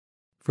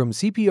From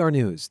CPR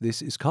News,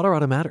 this is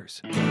Colorado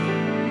Matters.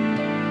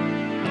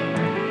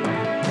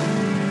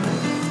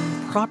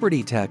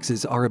 Property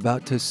taxes are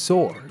about to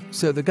soar,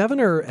 so the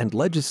governor and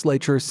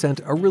legislature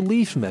sent a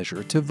relief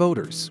measure to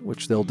voters,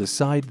 which they'll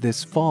decide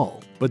this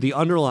fall. But the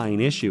underlying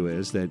issue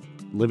is that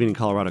living in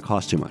Colorado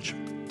costs too much.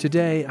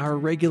 Today, our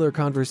regular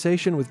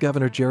conversation with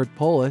Governor Jared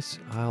Polis.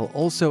 I'll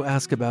also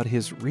ask about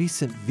his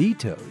recent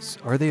vetoes.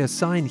 Are they a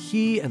sign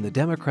he and the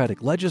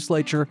Democratic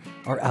legislature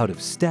are out of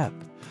step?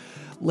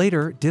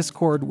 Later,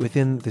 discord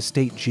within the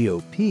state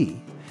GOP.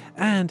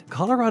 And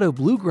Colorado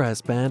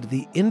bluegrass band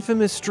the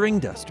Infamous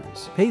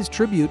Stringdusters pays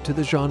tribute to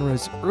the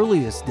genre's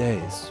earliest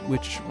days,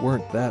 which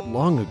weren't that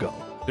long ago.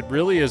 It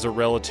really is a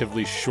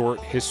relatively short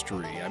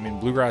history. I mean,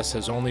 bluegrass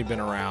has only been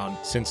around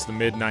since the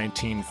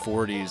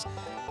mid-1940s.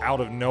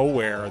 Out of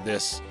nowhere,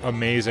 this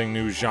amazing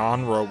new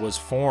genre was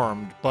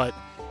formed, but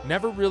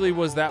never really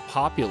was that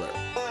popular.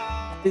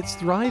 It's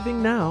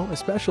thriving now,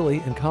 especially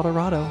in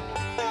Colorado.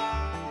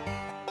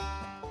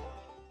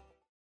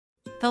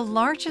 The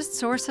largest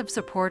source of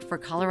support for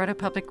Colorado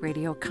Public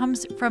Radio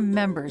comes from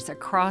members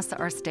across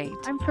our state.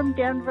 I'm from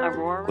Denver,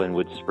 Aurora,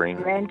 Glenwood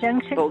Springs, Grand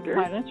Junction, Boulder,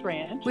 Highlands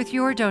Ranch. With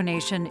your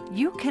donation,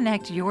 you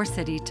connect your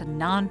city to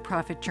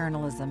nonprofit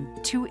journalism,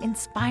 to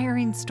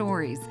inspiring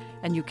stories,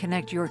 and you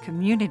connect your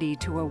community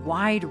to a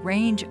wide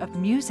range of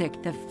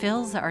music that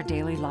fills our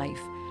daily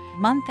life.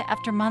 Month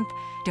after month,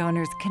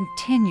 donors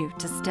continue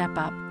to step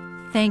up.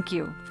 Thank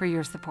you for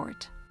your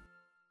support.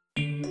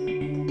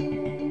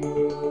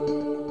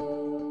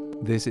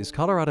 This is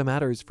Colorado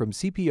Matters from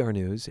CPR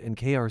News and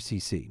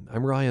KRCC.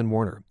 I'm Ryan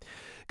Warner.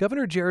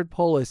 Governor Jared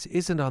Polis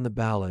isn't on the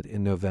ballot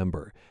in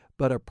November,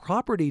 but a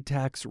property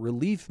tax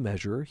relief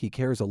measure he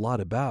cares a lot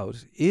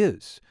about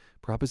is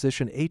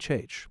Proposition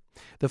HH.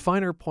 The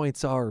finer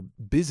points are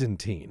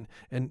Byzantine,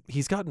 and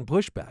he's gotten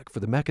pushback for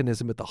the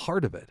mechanism at the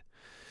heart of it.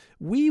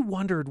 We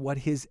wondered what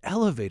his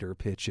elevator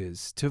pitch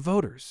is to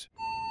voters.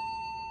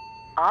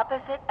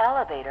 Opposite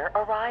elevator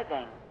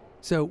arriving.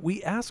 So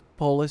we asked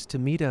Polis to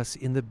meet us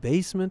in the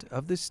basement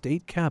of the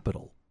state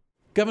capitol.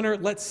 Governor,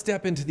 let's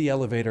step into the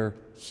elevator,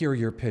 hear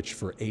your pitch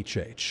for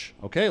HH.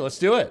 Okay, let's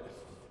do it.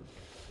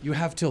 You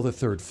have till the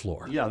third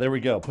floor. Yeah, there we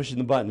go, pushing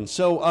the button.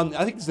 So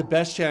I think it's the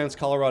best chance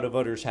Colorado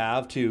voters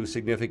have to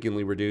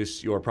significantly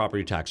reduce your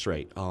property tax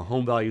rate.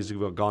 Home values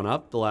have gone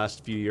up the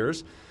last few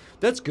years.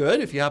 That's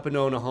good if you happen to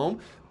own a home,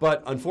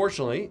 but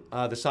unfortunately,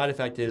 the side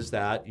effect is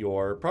that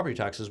your property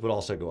taxes would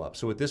also go up.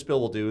 So what this bill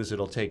will do is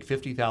it'll take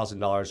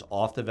 $50,000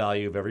 off the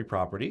value of every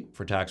property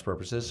for tax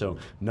purposes, so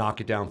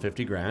knock it down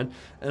 $50,000,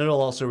 and it'll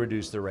also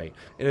reduce the rate.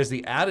 It has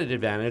the added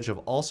advantage of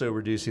also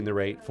reducing the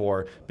rate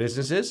for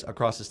businesses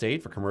across the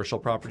state for commercial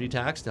property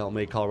tax to help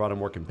make Colorado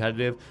more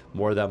competitive.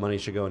 More of that money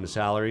should go into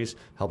salaries,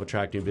 help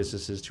attract new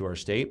businesses to our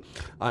state.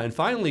 And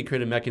finally,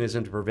 create a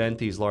mechanism to prevent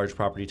these large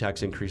property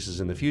tax increases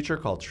in the future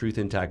called truth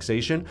in taxation,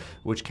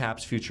 which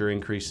caps future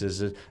increases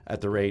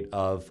at the rate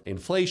of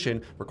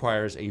inflation,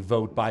 requires a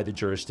vote by the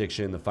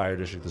jurisdiction, the fire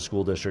district, the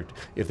school district,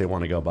 if they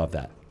want to go above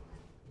that.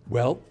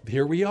 Well,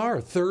 here we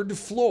are, third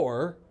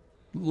floor.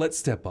 Let's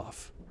step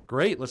off.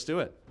 Great, let's do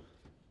it.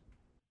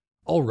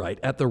 All right,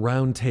 at the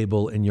round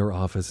table in your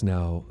office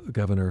now,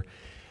 Governor,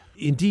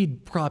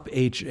 indeed, Prop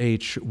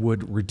HH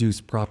would reduce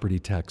property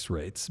tax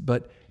rates,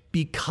 but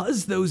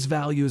because those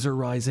values are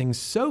rising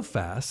so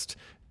fast,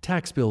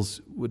 tax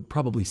bills would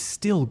probably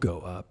still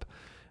go up.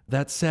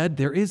 That said,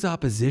 there is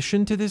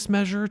opposition to this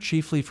measure,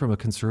 chiefly from a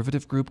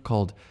conservative group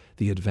called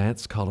the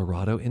Advanced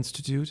Colorado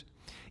Institute.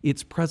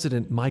 Its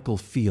president, Michael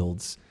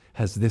Fields,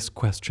 has this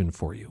question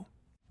for you.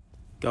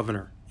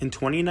 Governor, in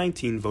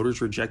 2019,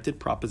 voters rejected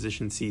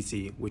Proposition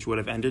CC, which would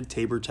have ended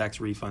Tabor tax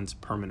refunds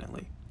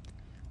permanently.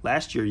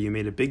 Last year, you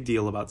made a big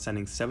deal about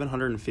sending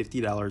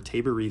 $750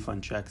 Tabor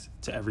refund checks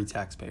to every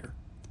taxpayer.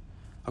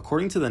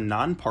 According to the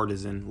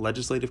nonpartisan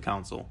Legislative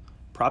Council,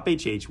 Prop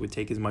HH would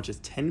take as much as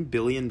 $10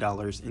 billion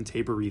in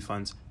Tabor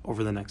refunds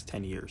over the next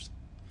 10 years.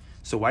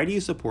 So why do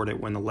you support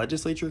it when the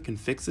legislature can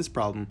fix this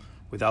problem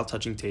without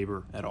touching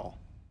Tabor at all?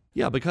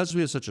 Yeah, because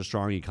we have such a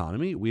strong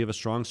economy, we have a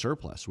strong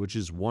surplus, which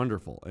is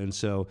wonderful. And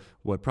so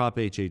what Prop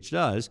HH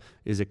does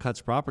is it cuts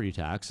property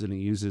tax and it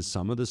uses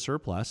some of the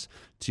surplus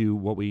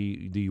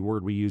to the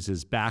word we use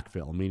is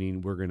backfill, meaning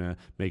we're going to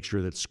make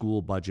sure that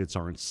school budgets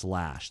aren't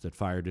slashed, that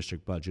fire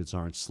district budgets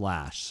aren't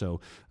slashed.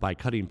 So by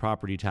cutting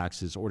property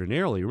taxes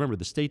ordinarily, remember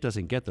the state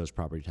doesn't get those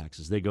property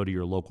taxes. They go to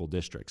your local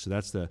district. So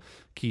that's the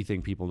key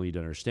thing people need to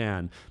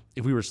understand.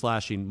 If we were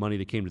slashing money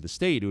that came to the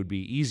state, it would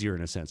be easier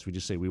in a sense. We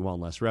just say we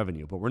want less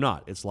revenue, but we're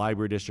not. It's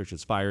library districts,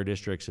 it's fire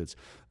districts, it's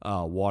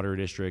water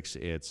districts,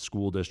 it's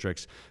school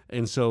districts.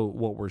 And so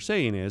what we're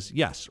saying is,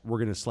 yes, we're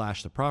going to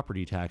slash the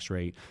property tax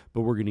rate,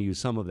 but we're going to use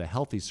some of the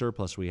healthy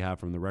surplus we have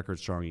from the record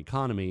strong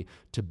economy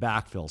to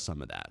backfill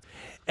some of that.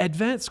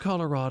 Advanced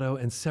Colorado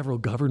and several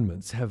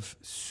governments have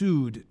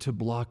sued to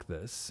block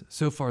this.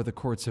 So far, the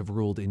courts have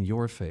ruled in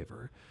your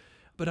favor.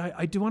 But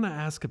I do want to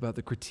ask about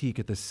the critique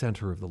at the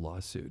center of the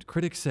lawsuit.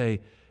 Critics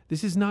say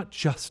this is not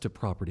just a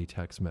property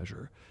tax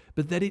measure,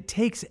 but that it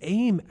takes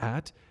aim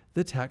at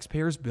the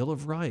Taxpayers' Bill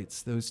of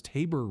Rights, those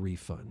Tabor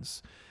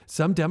refunds.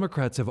 Some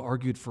Democrats have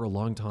argued for a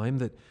long time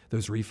that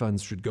those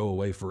refunds should go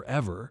away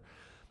forever.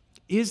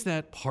 Is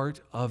that part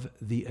of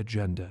the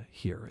agenda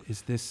here?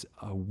 Is this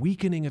a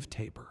weakening of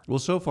Tabor? Well,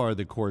 so far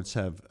the courts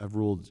have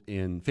ruled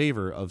in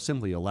favor of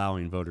simply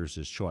allowing voters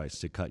this choice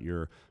to cut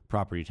your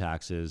property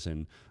taxes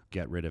and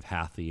get rid of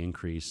half the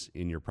increase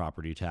in your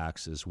property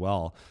tax as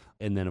well.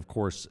 And then, of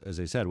course, as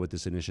I said, what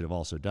this initiative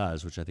also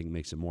does, which I think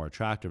makes it more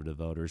attractive to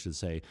voters, is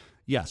say,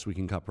 yes, we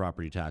can cut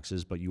property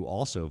taxes, but you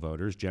also,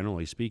 voters,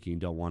 generally speaking,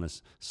 don't want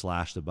to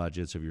slash the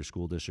budgets of your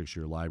school districts,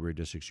 your library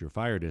districts, your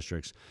fire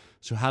districts.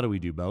 So how do we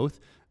do both?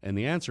 And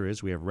the answer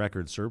is we have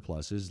record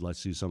surpluses.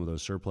 Let's use some of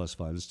those surplus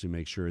funds to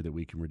make sure that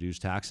we can reduce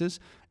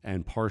taxes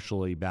and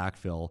partially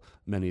backfill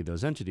many of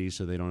those entities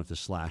so they don't have to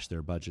slash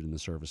their budget and the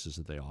services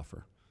that they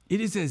offer. It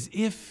is as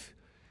if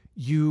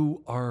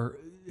you are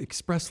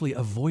expressly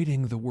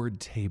avoiding the word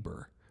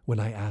Tabor when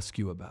I ask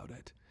you about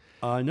it.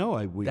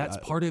 No, that's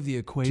part of the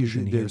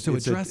equation here. So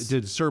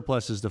the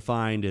surplus is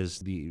defined as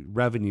the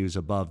revenues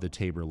above the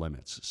Tabor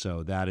limits.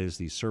 So that is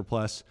the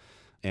surplus,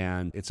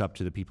 and it's up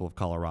to the people of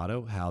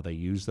Colorado how they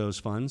use those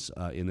funds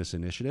in this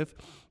initiative.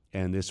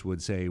 And this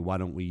would say, why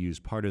don't we use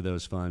part of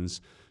those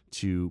funds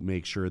to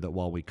make sure that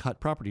while we cut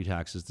property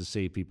taxes to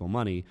save people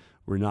money,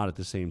 we're not at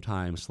the same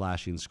time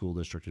slashing school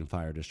district and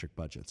fire district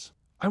budgets.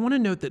 I want to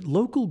note that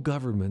local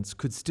governments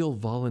could still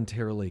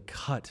voluntarily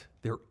cut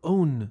their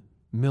own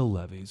mill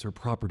levies or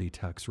property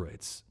tax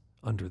rates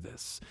under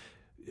this.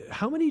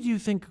 How many do you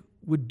think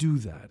would do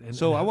that?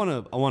 I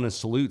want to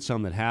salute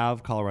some that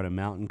have. Colorado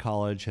Mountain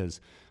College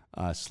has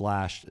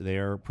slashed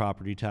their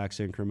property tax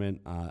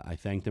increment. I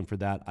thank them for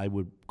that. I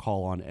would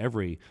call on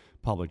every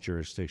public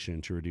jurisdiction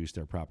to reduce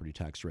their property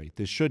tax rate.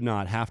 This should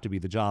not have to be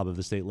the job of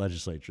the state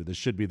legislature. This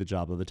should be the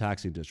job of the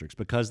taxing districts.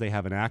 Because they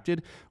haven't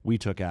acted, we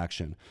took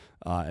action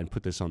and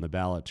put this on the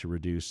ballot to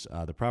reduce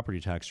the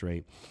property tax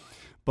rate.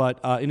 But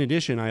in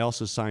addition, I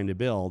also signed a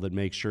bill that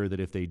makes sure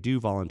that if they do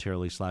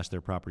voluntarily slash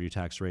their property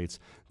tax rates,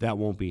 that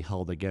won't be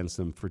held against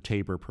them for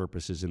Tabor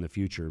purposes in the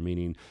future,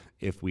 meaning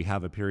if we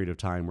have a period of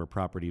time where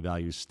property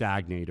values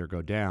stagnate or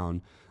go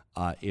down,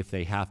 if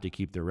they have to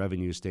keep their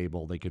revenue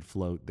stable, they could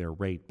float their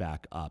rate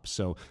back up.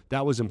 So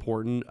that was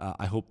important.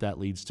 I hope that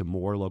leads to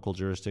more local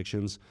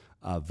jurisdictions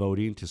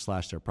voting to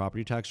slash their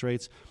property tax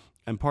rates.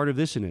 And part of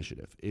this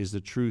initiative is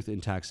the truth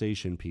in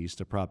taxation piece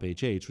to Prop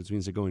HH, which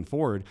means that going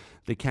forward,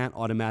 they can't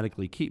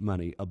automatically keep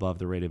money above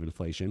the rate of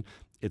inflation.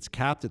 It's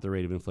capped at the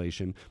rate of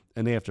inflation,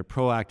 and they have to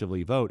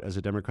proactively vote as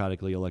a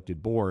democratically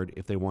elected board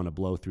if they want to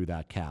blow through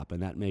that cap.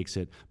 And that makes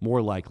it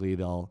more likely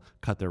they'll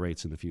cut their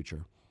rates in the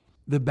future.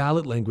 The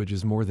ballot language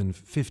is more than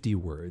 50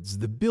 words.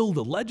 The bill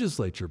the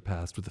legislature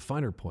passed with the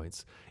finer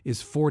points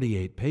is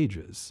 48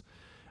 pages.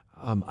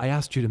 I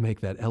asked you to make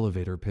that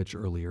elevator pitch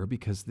earlier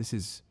because this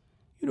is,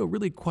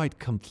 really quite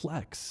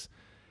complex.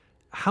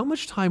 How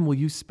much time will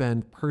you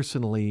spend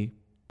personally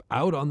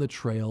out on the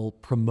trail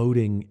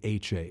promoting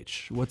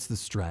HH? What's the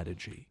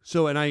strategy?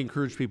 And I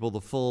encourage people,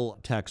 the full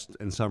text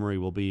and summary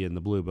will be in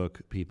the blue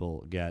book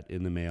people get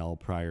in the mail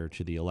prior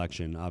to the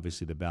election.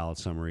 Obviously, the ballot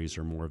summaries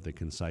are more of the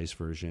concise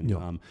version.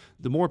 Yep.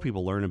 The more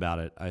people learn about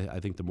it,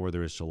 I think the more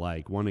there is to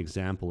like. One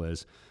example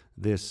is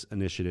this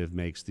initiative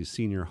makes the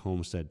senior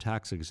homestead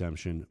tax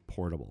exemption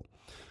portable.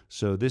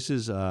 So this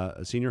is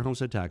a senior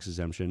homestead tax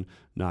exemption,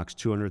 knocks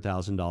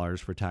 $200,000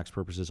 for tax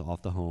purposes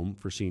off the home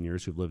for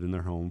seniors who've lived in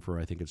their home for,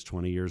 I think it's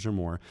 20 years or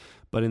more.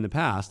 But in the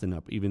past,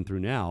 and even through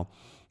now,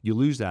 you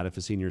lose that if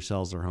a senior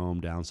sells their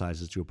home,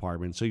 downsizes to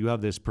apartment. So you have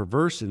this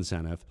perverse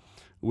incentive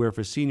where if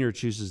a senior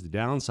chooses to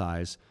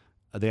downsize,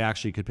 they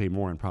actually could pay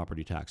more in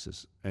property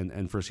taxes.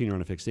 And for a senior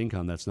on a fixed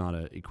income, that's not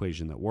an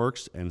equation that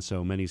works. And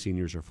so many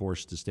seniors are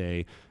forced to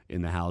stay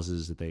in the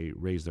houses that they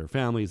raise their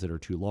families that are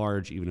too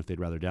large, even if they'd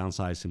rather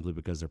downsize simply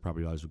because their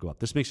property values would go up.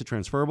 This makes it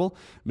transferable,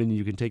 meaning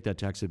you can take that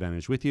tax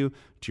advantage with you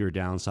to your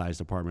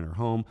downsized apartment or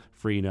home,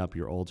 freeing up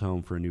your old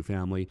home for a new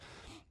family.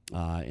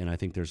 And I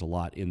think there's a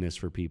lot in this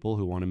for people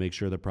who want to make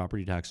sure that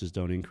property taxes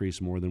don't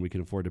increase more than we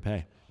can afford to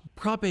pay.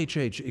 Prop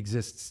HH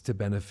exists to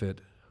benefit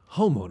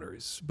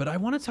homeowners, but I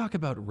want to talk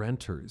about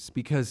renters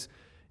because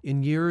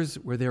in years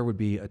where there would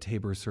be a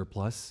Tabor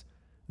surplus,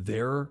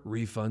 their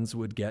refunds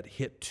would get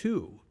hit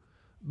too,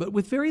 but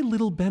with very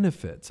little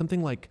benefit,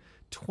 something like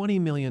 $20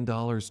 million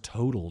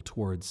total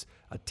towards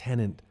a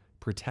tenant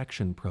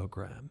protection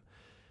program.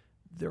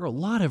 There are a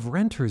lot of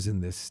renters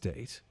in this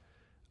state.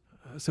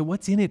 So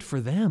what's in it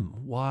for them?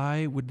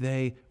 Why would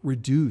they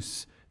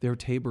reduce their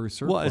Tabor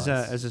surplus? Well,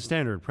 as a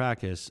standard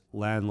practice,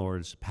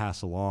 landlords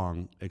pass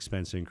along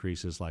expense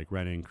increases like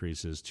rent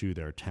increases to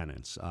their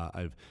tenants.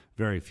 I've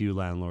very few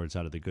landlords,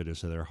 out of the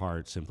goodness of their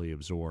heart, simply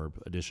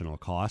absorb additional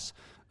costs.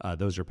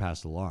 Those are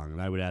passed along.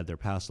 And I would add they're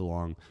passed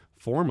along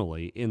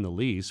formally in the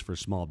lease for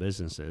small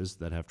businesses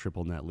that have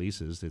triple net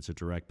leases. It's a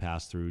direct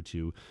pass through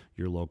to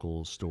your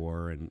local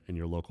store and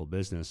your local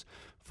business.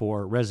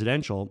 For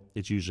residential,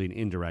 it's usually an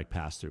indirect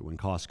pass through. When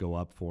costs go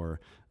up for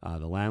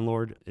the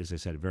landlord, as I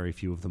said, very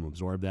few of them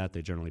absorb that.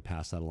 They generally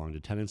pass that along to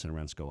tenants and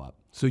rents go up.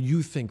 So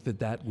you think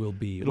that will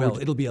be,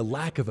 it'll be a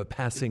lack of a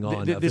passing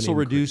on. This will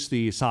reduce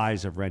the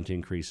size of rent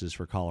increases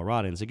for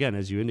Coloradans. Again,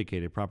 as you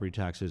indicated, property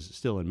taxes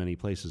still in many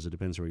places, it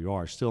depends where you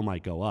are, still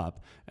might go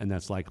up, and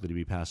that's likely to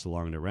be passed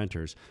along to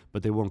renters,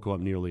 but they won't go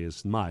up nearly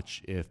as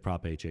much if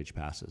Prop HH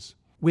passes.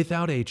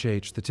 Without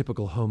HH, the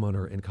typical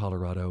homeowner in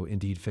Colorado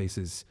indeed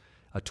faces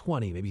a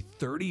 20, maybe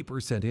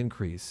 30%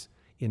 increase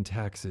in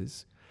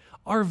taxes.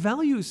 Are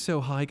values so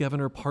high,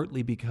 Governor,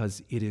 partly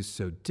because it is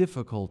so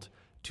difficult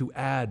to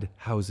add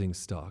housing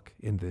stock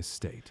in this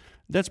state?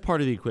 That's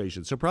part of the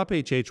equation. So Prop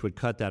HH would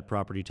cut that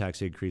property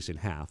tax increase in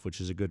half, which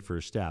is a good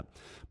first step.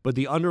 But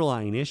the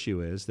underlying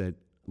issue is that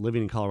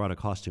living in Colorado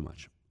costs too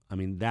much. I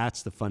mean,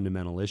 that's the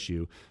fundamental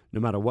issue. No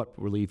matter what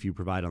relief you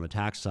provide on the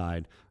tax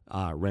side,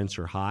 rents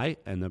are high,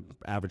 and the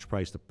average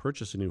price to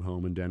purchase a new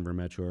home in Denver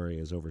metro area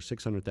is over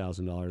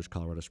 $600,000,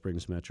 Colorado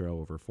Springs metro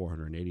over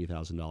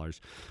 $480,000.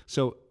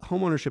 So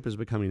homeownership is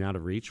becoming out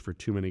of reach for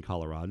too many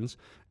Coloradans,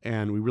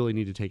 and we really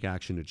need to take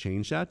action to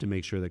change that, to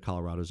make sure that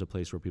Colorado is a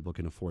place where people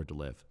can afford to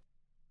live.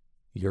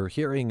 You're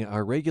hearing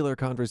our regular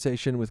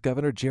conversation with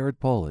Governor Jared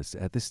Polis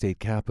at the state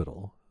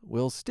capitol.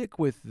 We'll stick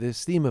with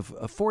this theme of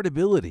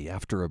affordability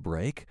after a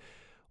break.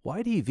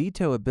 Why do you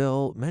veto a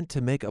bill meant to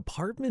make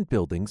apartment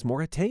buildings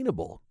more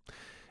attainable?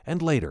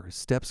 And later,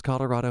 steps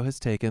Colorado has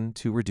taken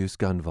to reduce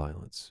gun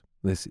violence.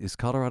 This is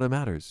Colorado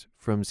Matters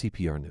from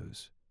CPR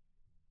News.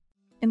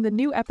 In the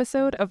new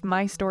episode of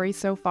My Story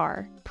So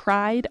Far,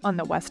 Pride on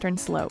the Western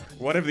Slope.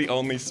 One of the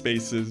only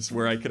spaces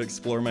where I could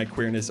explore my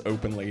queerness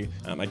openly.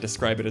 I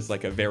describe it as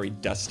like a very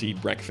dusty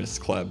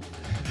breakfast club.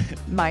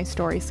 My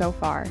Story So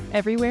Far,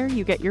 everywhere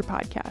you get your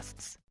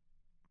podcasts.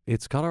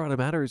 It's Colorado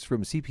Matters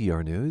from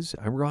CPR News.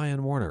 I'm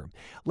Ryan Warner.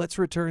 Let's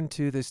return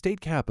to the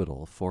state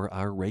capitol for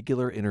our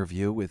regular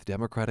interview with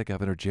Democratic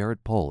Governor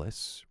Jared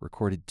Polis,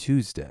 recorded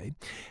Tuesday.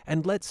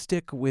 And let's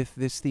stick with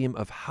this theme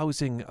of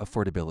housing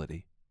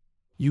affordability.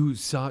 You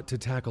sought to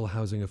tackle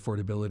housing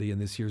affordability in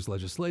this year's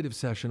legislative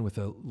session with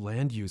a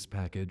land use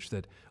package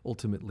that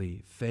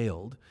ultimately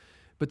failed.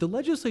 But the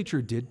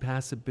legislature did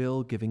pass a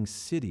bill giving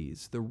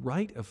cities the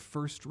right of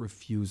first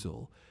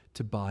refusal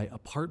to buy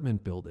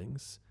apartment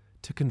buildings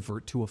to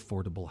convert to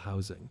affordable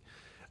housing.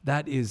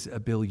 That is a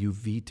bill you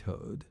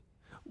vetoed.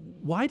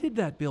 Why did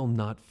that bill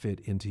not fit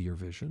into your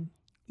vision?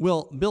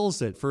 Well, bills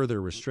that further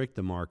restrict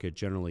the market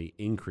generally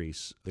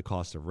increase the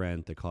cost of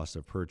rent, the cost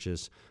of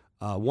purchase.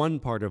 One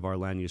part of our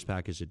land use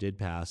package that did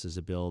pass is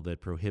a bill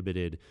that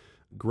prohibited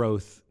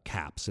growth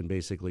caps and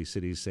basically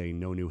cities saying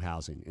no new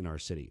housing in our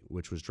city,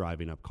 which was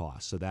driving up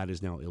costs. So that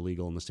is now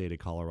illegal in the state of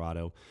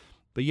Colorado.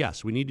 But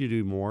yes, we need to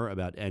do more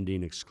about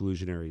ending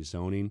exclusionary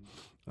zoning,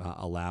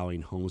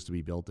 allowing homes to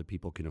be built that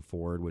people can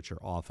afford, which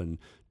are often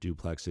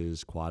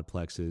duplexes,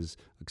 quadplexes,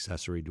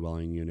 accessory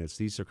dwelling units.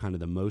 These are kind of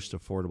the most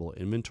affordable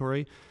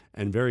inventory.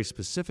 And very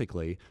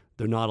specifically,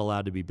 they're not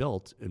allowed to be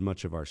built in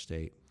much of our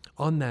state.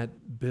 On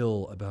that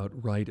bill about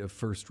right of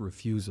first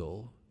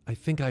refusal, I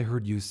think I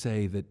heard you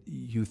say that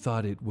you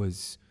thought it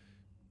was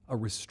a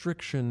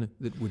restriction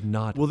that would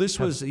not. Well, this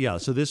was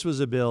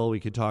a bill we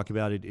could talk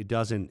about.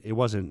 It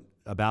wasn't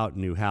about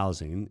new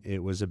housing.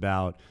 It was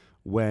about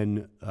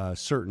when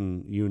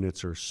certain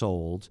units are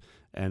sold,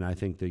 and I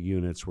think the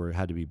units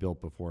had to be built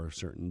before a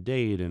certain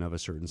date and of a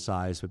certain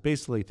size. But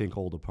basically, think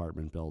old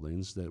apartment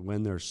buildings, that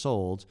when they're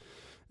sold,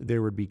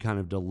 there would be kind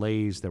of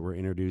delays that were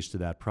introduced to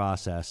that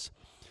process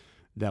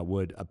that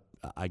would,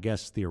 I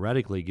guess,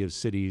 theoretically give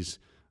cities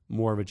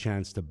more of a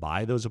chance to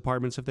buy those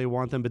apartments if they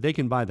want them, but they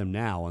can buy them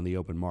now on the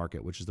open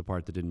market, which is the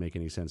part that didn't make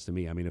any sense to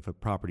me. I mean, if a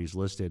property's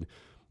listed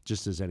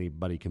just as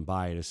anybody can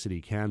buy it, a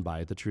city can buy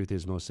it. The truth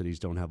is most cities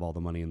don't have all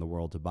the money in the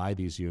world to buy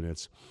these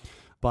units.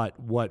 But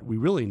what we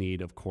really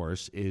need, of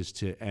course, is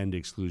to end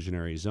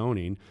exclusionary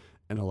zoning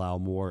and allow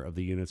more of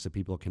the units that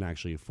people can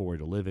actually afford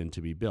to live in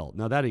to be built.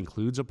 Now, that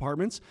includes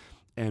apartments.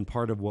 And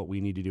part of what we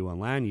need to do on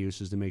land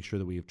use is to make sure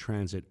that we have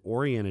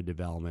transit-oriented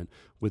development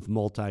with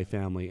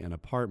multifamily and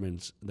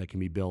apartments that can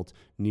be built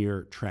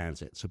near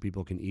transit so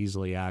people can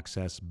easily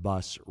access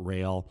bus,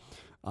 rail,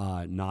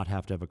 not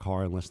have to have a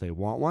car unless they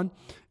want one.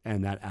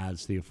 And that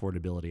adds the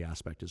affordability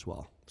aspect as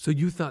well. So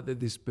you thought that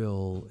this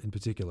bill in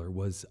particular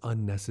was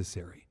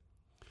unnecessary?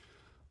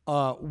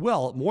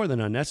 Well, more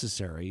than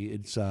unnecessary,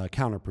 it's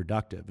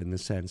counterproductive in the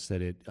sense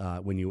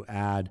that when you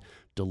add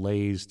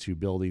delays to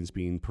buildings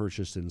being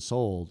purchased and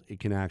sold, it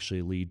can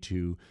actually lead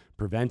to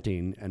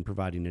preventing and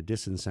providing a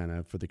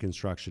disincentive for the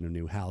construction of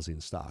new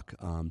housing stock.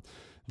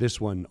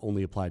 This one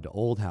only applied to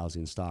old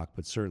housing stock,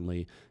 but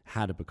certainly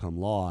had it become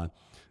law,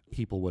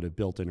 people would have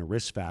built in a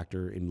risk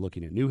factor in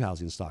looking at new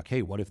housing stock.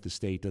 Hey, what if the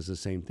state does the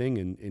same thing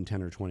in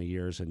 10 or 20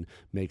 years and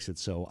makes it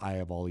so I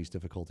have all these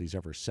difficulties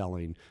ever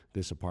selling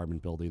this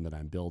apartment building that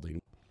I'm building?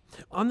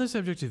 On the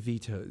subject of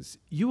vetoes,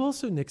 you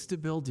also nixed a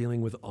bill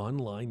dealing with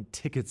online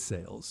ticket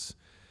sales.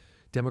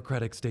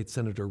 Democratic State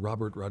Senator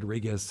Robert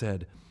Rodriguez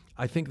said,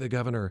 "I think the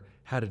governor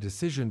had a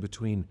decision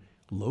between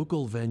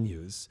local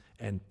venues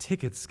and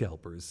ticket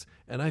scalpers,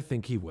 and I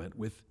think he went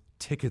with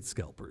ticket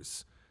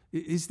scalpers."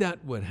 Is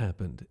that what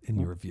happened in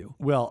your view?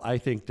 Well, I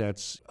think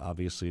that's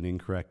obviously an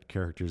incorrect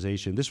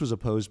characterization. This was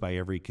opposed by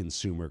every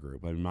consumer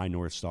group. I mean, my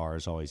North Star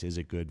is always, is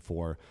it good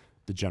for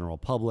the general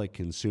public,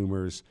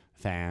 consumers,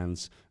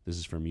 fans? This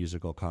is for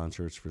musical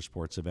concerts, for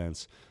sports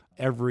events.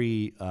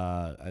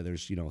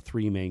 There's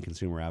three main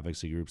consumer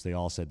advocacy groups. They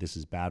all said this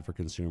is bad for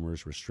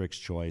consumers, restricts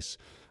choice.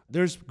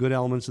 There's good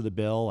elements of the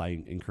bill.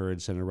 I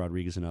encourage Senator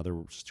Rodriguez and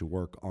others to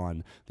work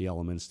on the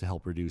elements to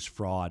help reduce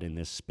fraud in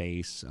this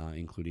space,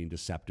 including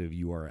deceptive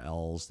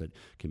URLs that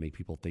can make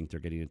people think they're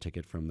getting a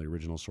ticket from the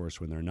original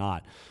source when they're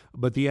not.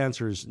 But the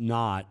answer is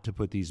not to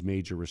put these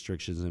major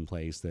restrictions in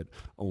place that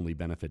only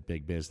benefit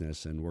big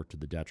business and work to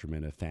the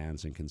detriment of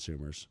fans and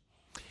consumers.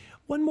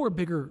 One more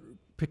bigger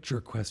picture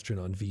question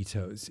on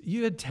vetoes.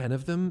 You had 10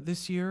 of them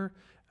this year.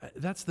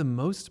 That's the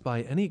most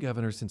by any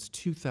governor since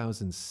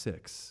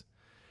 2006.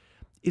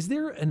 Is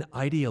there an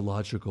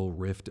ideological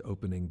rift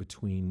opening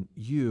between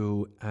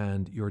you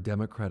and your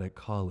Democratic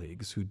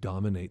colleagues who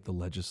dominate the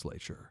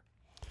legislature?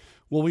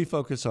 Well, we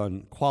focus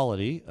on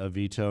quality of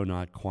veto,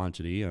 not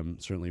quantity. I'm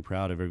certainly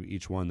proud of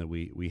each one that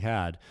we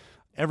had.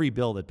 Every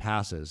bill that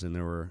passes, and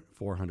there were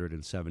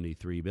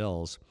 473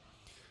 bills,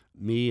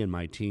 me and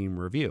my team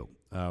review.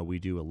 We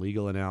do a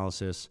legal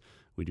analysis,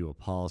 we do a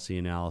policy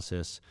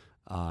analysis,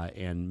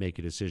 and make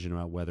a decision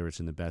about whether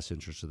it's in the best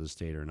interest of the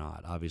state or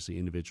not. Obviously,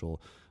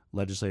 individual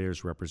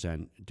legislators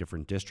represent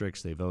different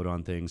districts. They vote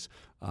on things.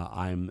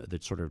 I'm the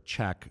sort of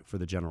check for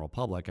the general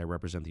public. I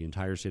represent the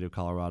entire state of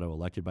Colorado,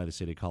 elected by the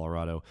state of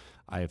Colorado.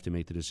 I have to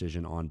make the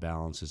decision on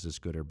balance, is this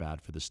good or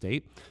bad for the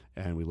state?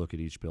 And we look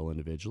at each bill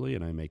individually,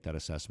 and I make that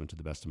assessment to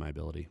the best of my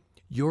ability.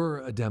 You're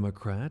a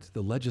Democrat.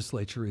 The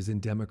legislature is in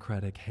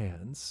Democratic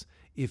hands.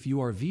 If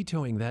you are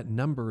vetoing that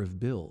number of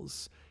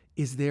bills,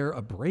 is there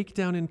a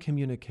breakdown in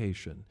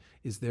communication?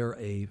 Is there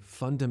a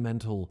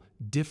fundamental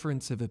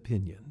difference of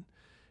opinion?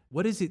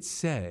 What does it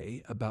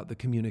say about the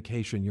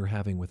communication you're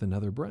having with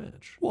another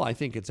branch? Well, I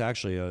think it's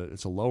actually a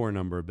lower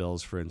number of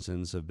bills, for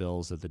instance, of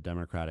bills that the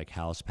Democratic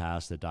House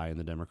passed that die in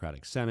the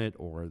Democratic Senate,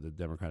 or the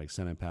Democratic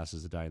Senate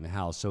passes that die in the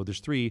House. So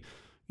there's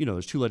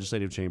there's two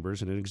legislative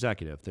chambers and an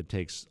executive that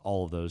takes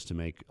all of those to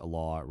make a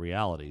law a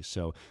reality.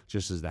 So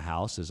just as the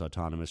House is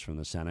autonomous from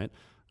the Senate,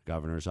 the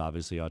governor is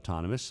obviously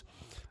autonomous.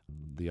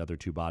 The other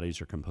two bodies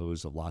are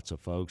composed of lots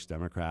of folks,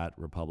 Democrat,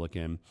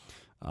 Republican.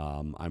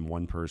 I'm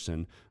one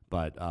person.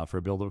 But for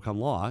a bill to become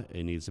law,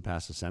 it needs to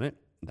pass the Senate,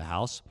 the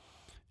House,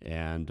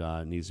 and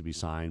it needs to be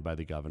signed by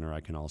the governor. I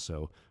can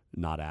also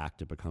not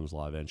act. It becomes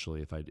law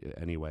eventually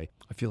anyway.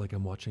 I feel like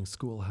I'm watching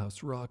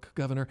Schoolhouse Rock,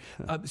 Governor.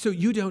 So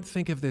you don't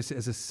think of this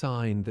as a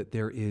sign that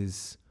there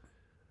is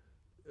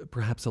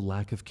perhaps a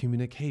lack of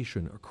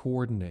communication or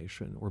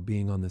coordination or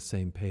being on the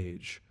same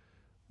page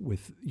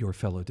with your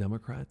fellow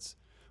Democrats?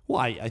 Well,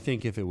 I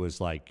think if it was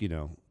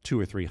 200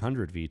 or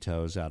 300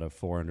 vetoes out of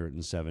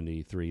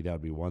 473, that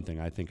would be one thing.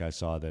 I think I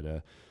saw that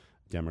a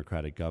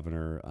Democratic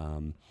governor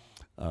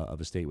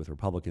of a state with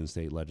Republican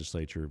state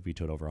legislature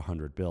vetoed over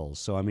 100 bills.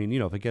 So,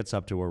 if it gets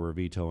up to where we're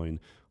vetoing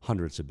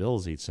hundreds of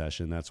bills each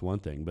session, that's one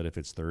thing. But if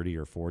it's 30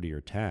 or 40 or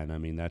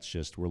 10, that's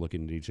just, we're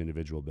looking at each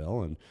individual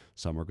bill, and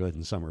some are good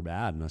and some are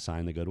bad, and I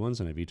sign the good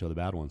ones and I veto the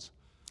bad ones.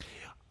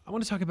 I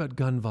want to talk about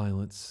gun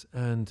violence,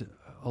 and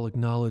I'll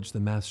acknowledge the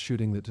mass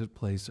shooting that took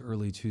place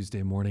early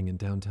Tuesday morning in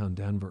downtown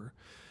Denver.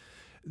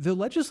 The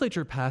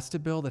legislature passed a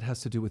bill that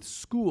has to do with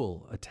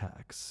school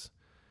attacks.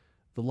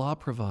 The law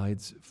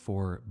provides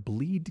for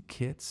bleed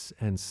kits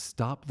and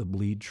stop the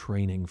bleed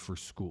training for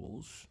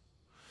schools.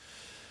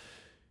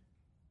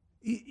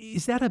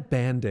 Is that a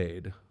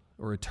Band-Aid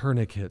or a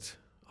tourniquet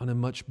on a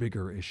much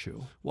bigger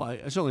issue? Well, I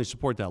certainly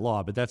support that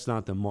law, but that's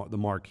not the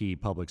marquee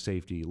public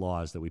safety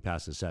laws that we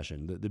passed this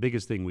session. The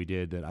biggest thing we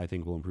did that I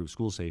think will improve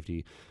school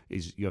safety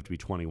is you have to be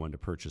 21 to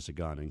purchase a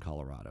gun in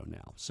Colorado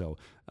now. So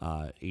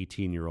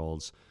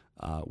 18-year-olds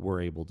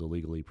were able to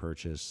legally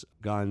purchase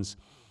guns.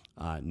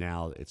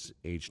 Now it's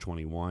age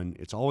 21.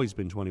 It's always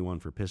been 21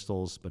 for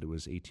pistols, but it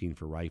was 18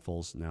 for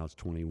rifles. Now it's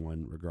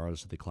 21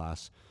 regardless of the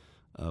class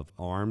of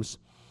arms.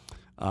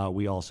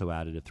 We also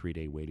added a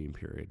 3-day waiting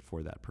period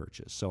for that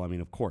purchase. So,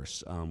 of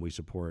course, we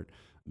support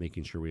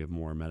making sure we have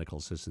more medical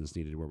assistance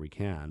needed where we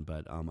can.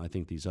 But I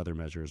think these other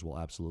measures will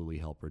absolutely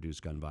help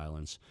reduce gun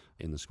violence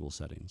in the school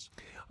settings.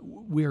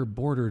 We're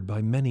bordered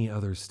by many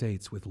other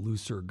states with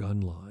looser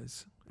gun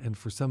laws. And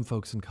for some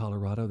folks in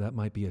Colorado, that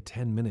might be a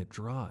 10-minute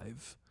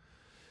drive.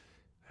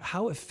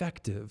 How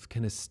effective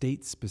can a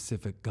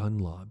state-specific gun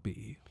law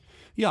be?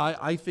 Yeah,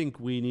 I think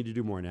we need to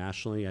do more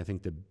nationally. I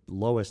think the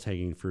lowest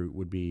hanging fruit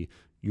would be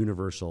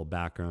universal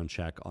background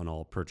check on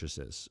all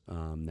purchases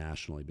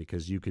nationally,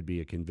 because you could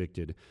be a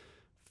convicted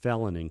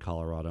felon in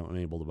Colorado,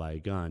 unable to buy a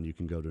gun. You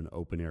can go to an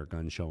open-air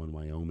gun show in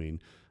Wyoming,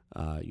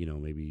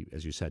 maybe,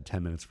 as you said,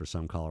 10 minutes for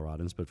some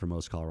Coloradans, but for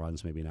most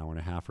Coloradans, maybe an hour and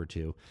a half or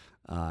two,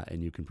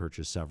 and you can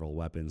purchase several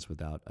weapons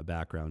without a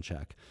background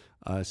check.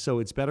 So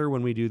it's better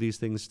when we do these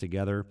things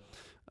together.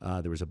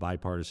 There was a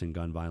bipartisan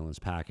gun violence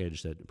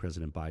package that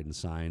President Biden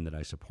signed that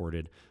I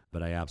supported,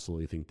 but I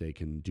absolutely think they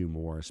can do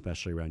more,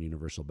 especially around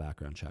universal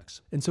background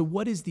checks. And so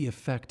what is the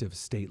effect of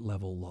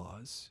state-level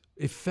laws?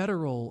 If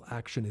federal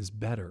action is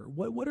better,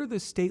 what are the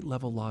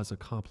state-level laws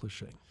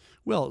accomplishing?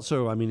 Well,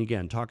 so, I mean,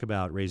 again, talk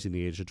about raising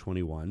the age to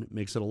 21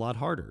 makes it a lot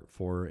harder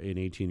for an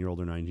 18-year-old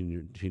or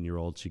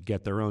 19-year-old to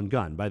get their own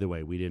gun. By the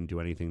way, we didn't do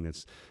anything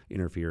that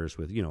interferes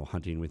with,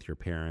 hunting with your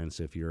parents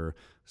if you're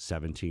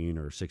 17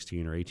 or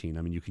 16 or 18.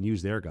 I mean, you can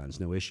use their guns,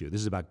 no issue.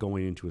 This is about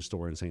going into a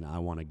store and saying, I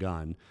want a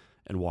gun,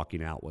 and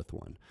walking out with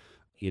one.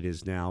 It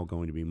is now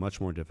going to be much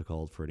more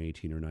difficult for an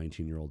 18 or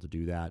 19-year-old to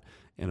do that.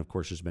 And, of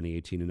course, there's many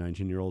 18 and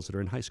 19-year-olds that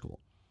are in high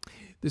school.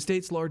 The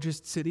state's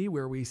largest city,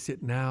 where we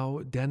sit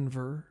now,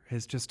 Denver,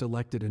 has just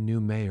elected a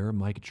new mayor,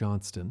 Mike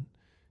Johnston.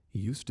 He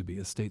used to be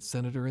a state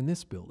senator in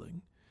this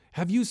building.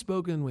 Have you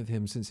spoken with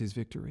him since his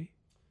victory?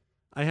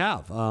 I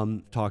have.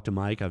 Talked to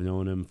Mike. I've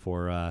known him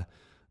for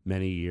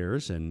many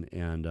years, and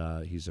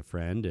he's a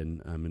friend,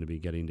 and I'm going to be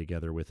getting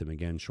together with him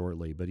again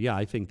shortly. But yeah,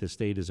 I think the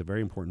state is a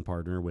very important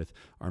partner with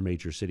our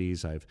major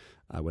cities.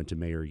 I went to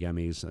Mayor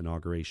Yemi's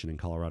inauguration in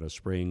Colorado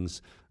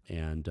Springs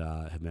and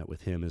have met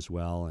with him as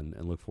well, and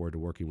look forward to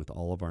working with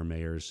all of our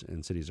mayors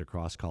and cities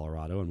across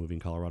Colorado and moving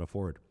Colorado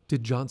forward.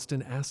 Did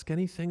Johnston ask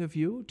anything of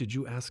you? Did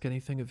you ask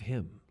anything of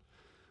him?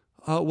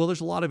 Well,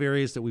 there's a lot of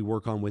areas that we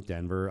work on with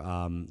Denver.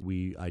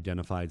 We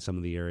identified some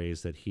of the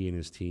areas that he and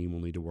his team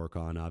will need to work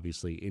on.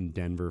 Obviously, in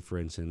Denver, for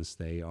instance,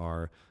 they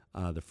are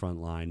the front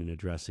line in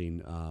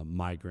addressing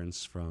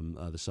migrants from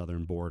the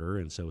southern border,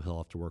 and so he'll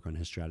have to work on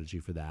his strategy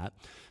for that.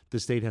 The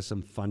state has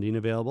some funding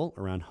available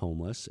around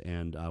homeless,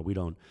 and we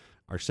don't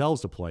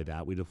ourselves deploy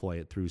that. We deploy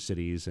it through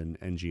cities and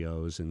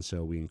NGOs, and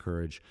so we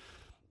encourage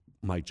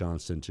Mike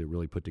Johnston to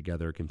really put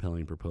together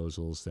compelling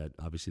proposals that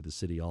obviously the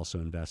city also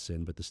invests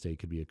in, but the state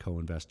could be a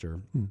co-investor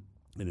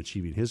in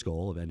achieving his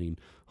goal of ending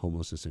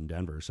homelessness in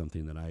Denver,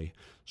 something that I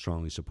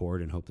strongly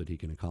support and hope that he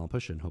can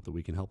accomplish and hope that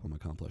we can help him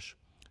accomplish.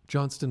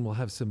 Johnston will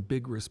have some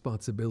big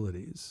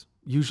responsibilities.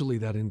 Usually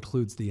that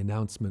includes the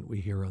announcement we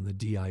hear on the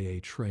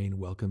DIA train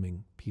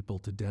welcoming people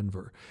to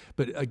Denver.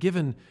 But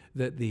given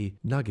that the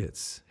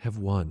Nuggets have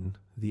won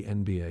the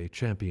NBA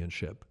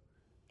championship,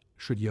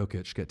 should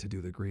Jokic get to do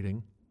the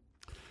greeting?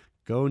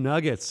 Go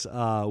Nuggets.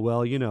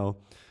 Well,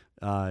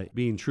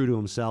 being true to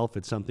himself,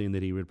 it's something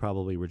that he would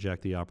probably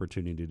reject the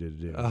opportunity to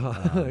do.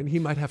 And he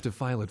might have to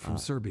file it from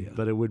Serbia.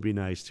 But it would be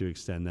nice to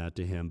extend that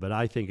to him. But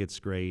I think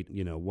it's great.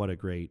 What a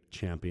great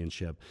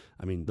championship.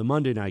 I mean, the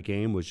Monday night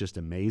game was just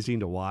amazing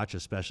to watch,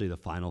 especially the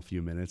final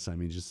few minutes. I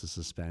mean, just the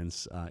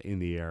suspense in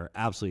the air.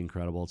 Absolutely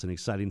incredible. It's an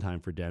exciting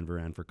time for Denver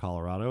and for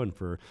Colorado and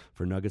for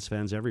Nuggets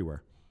fans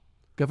everywhere.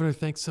 Governor,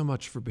 thanks so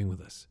much for being with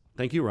us.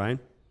 Thank you,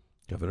 Ryan.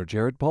 Governor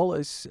Jared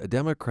Polis, a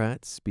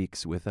Democrat,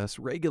 speaks with us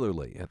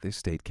regularly at the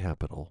state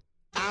capitol.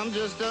 I'm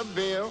just a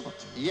bill,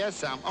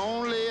 yes, I'm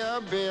only a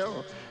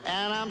bill,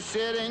 and I'm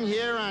sitting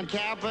here on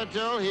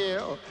Capitol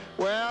Hill.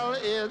 Well,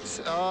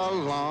 it's a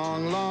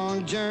long,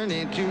 long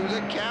journey to the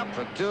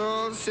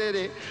capital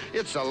city.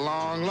 It's a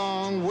long,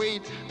 long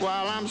wait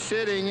while I'm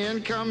sitting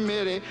in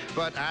committee,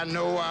 but I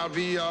know I'll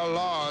be a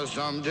law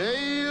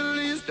someday. At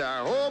least I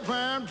hope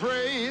and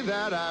pray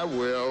that I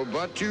will,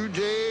 but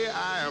today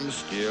I am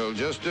still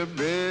just a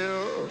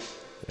bill.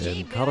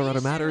 And Colorado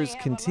Matters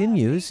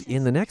continues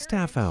in the next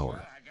half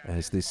hour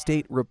as the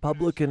state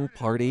Republican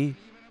Party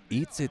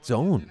eats its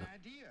own.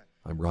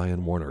 I'm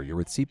Ryan Warner. You're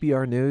with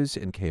CPR News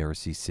and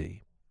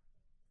KRCC.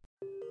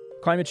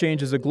 Climate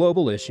change is a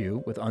global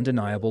issue with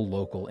undeniable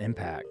local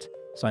impact.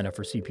 Sign up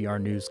for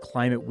CPR News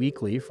Climate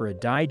Weekly for a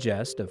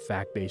digest of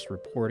fact-based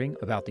reporting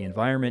about the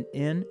environment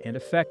in and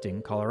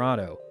affecting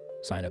Colorado.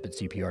 Sign up at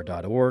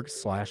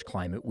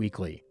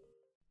cpr.org/climateweekly.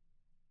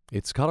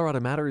 It's Colorado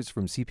Matters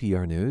from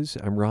CPR News.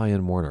 I'm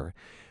Ryan Warner.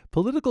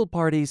 Political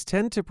parties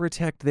tend to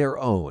protect their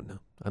own.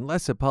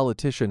 Unless a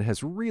politician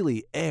has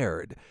really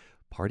erred,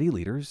 party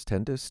leaders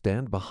tend to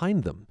stand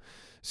behind them.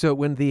 So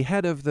when the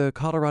head of the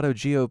Colorado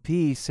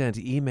GOP sent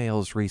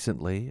emails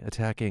recently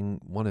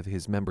attacking one of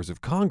his members of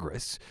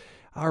Congress,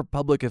 our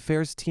public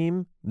affairs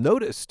team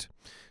noticed.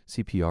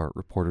 CPR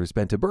reporters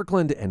Benta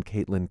Birkeland and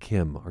Caitlin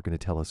Kim are going to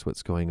tell us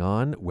what's going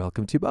on.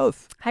 Welcome to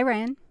both. Hi,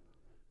 Ryan.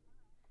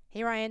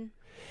 Hey, Ryan.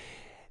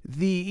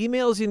 The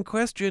emails in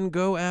question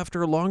go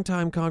after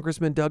longtime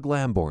Congressman Doug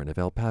Lamborn of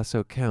El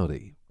Paso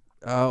County.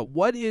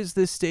 What is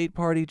the state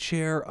party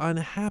chair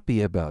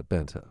unhappy about,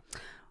 Benta?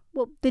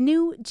 Well, the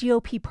new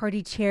GOP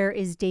party chair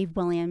is Dave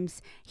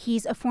Williams.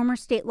 He's a former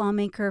state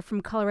lawmaker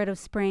from Colorado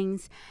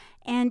Springs.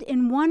 And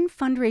in one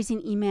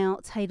fundraising email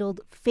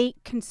titled "Fake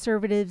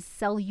Conservatives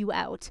Sell You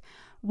Out,"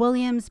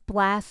 Williams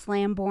blasts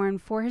Lamborn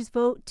for his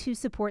vote to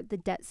support the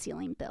debt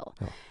ceiling bill.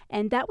 Oh.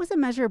 And that was a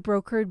measure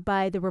brokered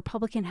by the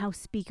Republican House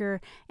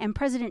Speaker and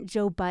President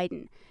Joe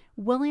Biden.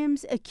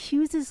 Williams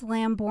accuses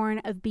Lamborn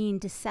of being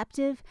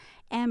deceptive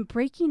and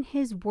breaking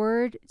his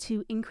word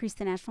to increase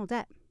the national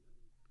debt.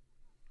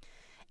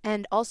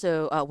 And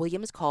also,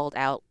 Williams called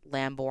out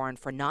Lamborn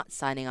for not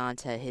signing on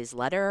to his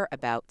letter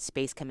about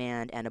Space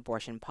Command and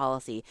abortion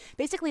policy.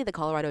 Basically, the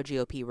Colorado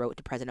GOP wrote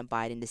to President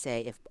Biden to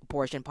say if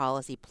abortion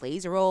policy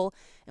plays a role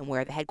in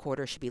where the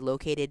headquarters should be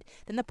located,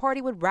 then the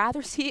party would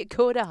rather see it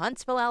go to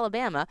Huntsville,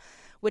 Alabama,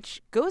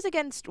 which goes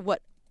against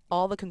what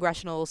all the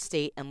congressional,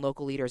 state, and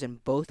local leaders in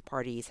both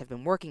parties have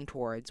been working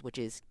towards, which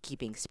is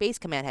keeping Space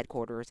Command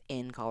headquarters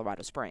in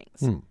Colorado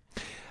Springs.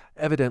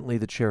 Evidently,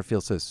 the chair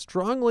feels so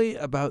strongly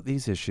about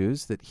these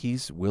issues that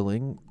he's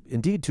willing,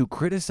 indeed, to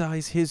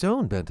criticize his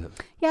own, Benta.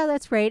 Yeah,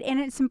 that's right. And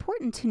it's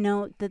important to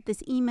note that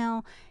this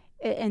email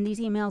and these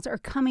emails are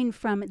coming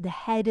from the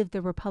head of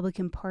the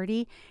Republican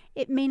Party.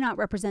 It may not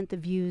represent the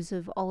views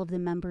of all of the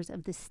members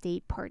of the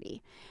state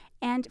party.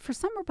 And for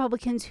some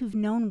Republicans who've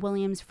known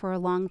Williams for a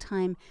long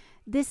time,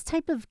 this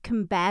type of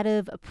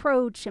combative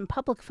approach and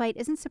public fight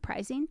isn't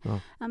surprising.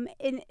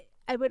 And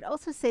I would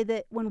also say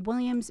that when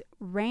Williams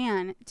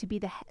ran to be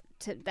the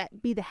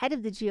head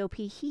of the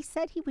GOP, he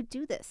said he would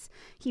do this.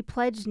 He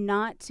pledged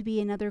not to be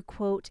another,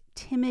 quote,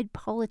 timid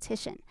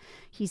politician.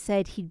 He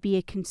said he'd be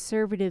a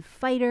conservative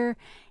fighter,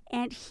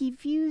 and he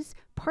views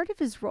part of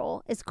his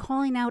role as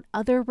calling out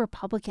other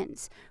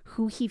Republicans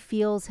who he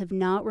feels have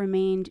not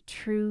remained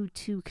true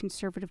to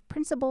conservative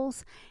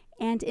principles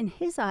and, in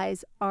his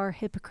eyes, are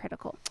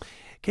hypocritical.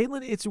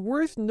 Caitlin, it's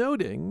worth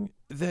noting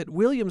that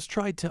Williams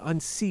tried to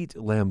unseat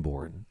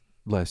Lamborn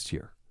last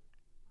year.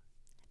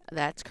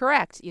 That's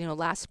correct.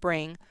 Last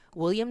spring,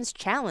 Williams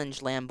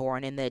challenged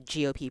Lamborn in the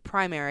GOP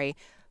primary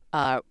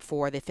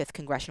for the 5th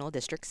Congressional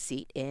District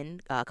seat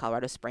in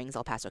Colorado Springs,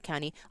 El Paso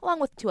County, along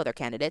with 2 other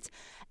candidates.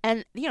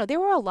 And, there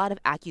were a lot of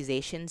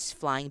accusations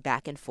flying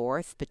back and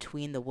forth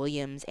between the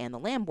Williams and the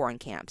Lamborn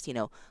camps,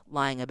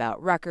 lying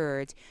about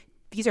records.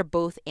 These are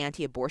both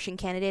anti-abortion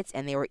candidates,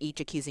 and they were each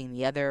accusing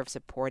the other of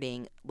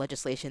supporting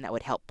legislation that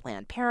would help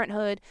Planned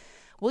Parenthood.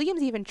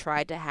 Williams even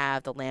tried to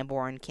have the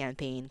Lamborn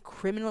campaign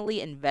criminally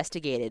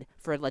investigated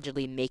for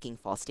allegedly making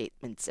false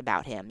statements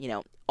about him.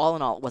 All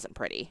in all, it wasn't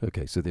pretty.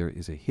 Okay, so there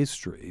is a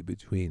history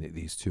between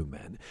these two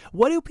men.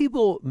 What do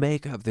people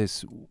make of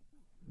this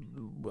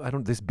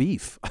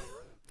beef?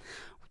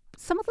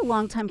 Some of the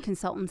longtime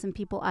consultants and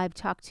people I've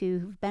talked to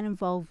who've been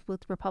involved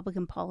with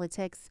Republican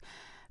politics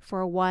for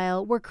a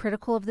while were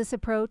critical of this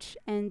approach,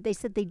 and they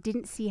said they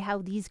didn't see how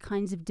these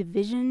kinds of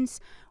divisions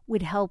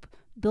would help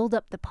build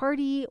up the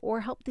party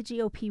or help the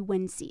GOP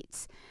win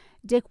seats.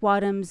 Dick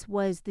Wadhams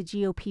was the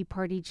GOP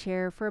party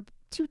chair for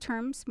 2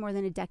 terms more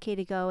than a decade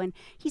ago, and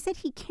he said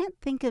he can't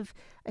think of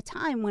a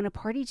time when a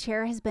party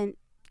chair has been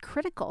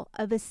critical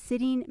of a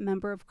sitting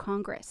member of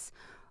Congress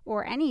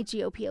or any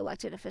GOP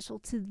elected official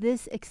to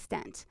this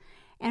extent.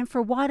 And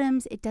for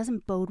Wadhams, it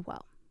doesn't bode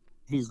well.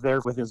 He's there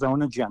with his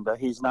own agenda.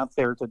 He's not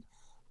there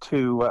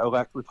to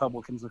elect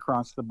Republicans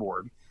across the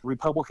board.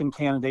 Republican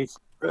candidates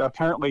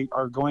apparently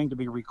are going to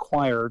be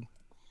required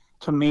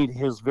to meet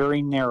his very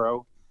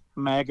narrow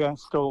MAGA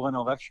stolen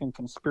election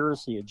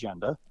conspiracy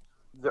agenda,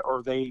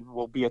 or they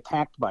will be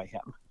attacked by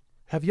him.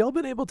 Have y'all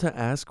been able to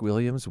ask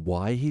Williams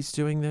why he's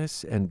doing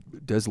this? And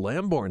does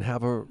Lamborn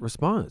have a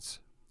response?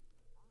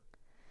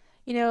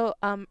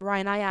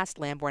 Ryan, I asked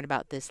Lamborn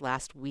about this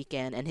last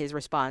weekend, and his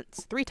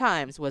response 3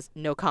 times was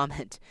no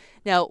comment.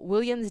 Now,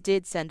 Williams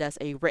did send us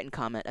a written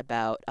comment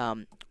about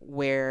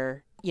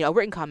where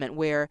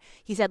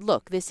he said,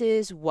 look, this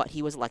is what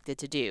he was elected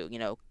to do.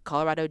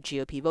 Colorado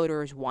GOP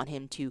voters want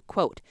him to,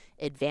 quote,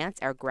 advance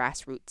our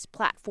grassroots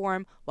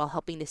platform while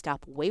helping to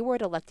stop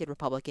wayward elected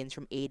Republicans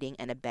from aiding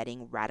and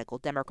abetting radical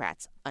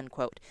Democrats,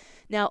 unquote.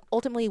 Now,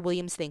 ultimately,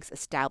 Williams thinks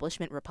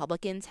establishment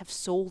Republicans have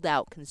sold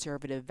out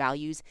conservative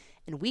values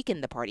and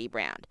weakened the party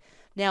brand.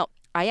 Now,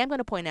 I am going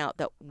to point out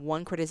that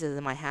one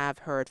criticism I have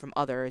heard from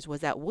others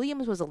was that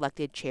Williams was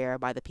elected chair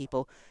by the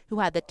people who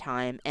had the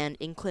time and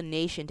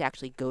inclination to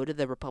actually go to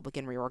the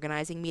Republican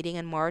reorganizing meeting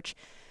in March.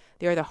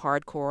 They're the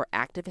hardcore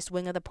activist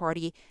wing of the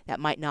party that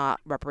might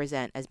not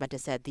represent, as Benta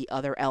said, the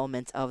other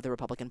elements of the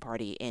Republican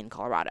Party in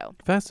Colorado.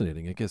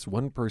 Fascinating. I guess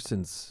one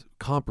person's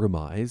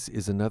compromise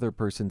is another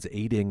person's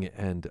aiding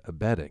and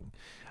abetting.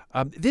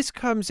 This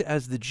comes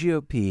as the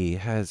GOP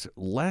has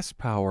less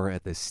power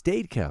at the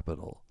state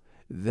capitol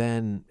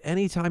than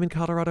any time in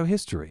Colorado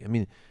history. I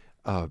mean,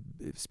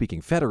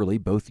 speaking federally,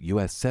 both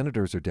U.S.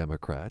 senators are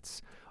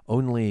Democrats.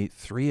 Only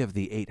 3 of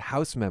the 8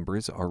 House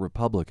members are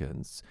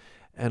Republicans.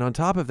 And on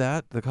top of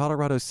that, the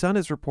Colorado Sun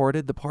has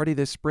reported the party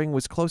this spring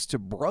was close to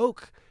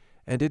broke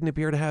and didn't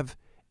appear to have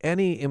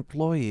any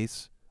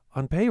employees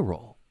on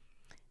payroll.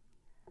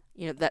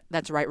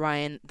 That's right,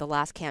 Ryan. The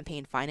last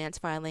campaign finance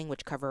filing,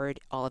 which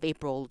covered all of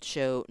April,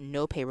 showed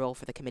no payroll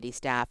for the committee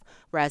staff,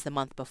 whereas the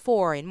month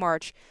before, in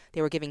March,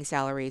 they were giving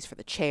salaries for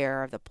the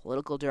chair, the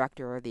political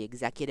director, the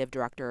executive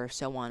director,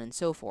 so on and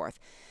so forth.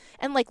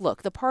 And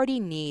look, the party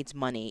needs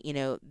money.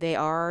 They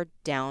are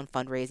down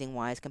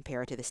fundraising-wise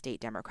compared to the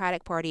state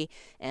Democratic Party.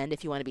 And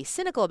if you want to be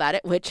cynical about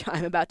it, which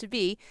I'm about to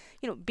be,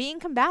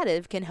 being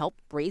combative can help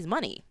raise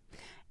money.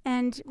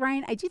 And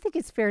Ryan, I do think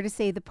it's fair to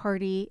say the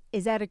party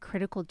is at a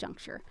critical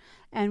juncture,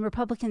 and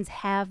Republicans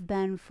have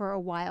been for a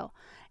while.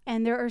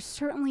 And there are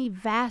certainly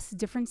vast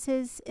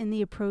differences in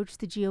the approach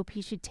the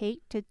GOP should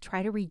take to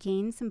try to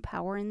regain some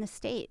power in the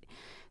state.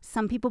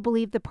 Some people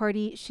believe the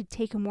party should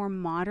take a more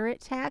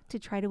moderate tack to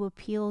try to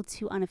appeal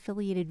to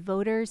unaffiliated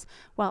voters,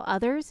 while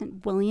others,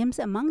 and Williams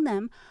among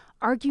them,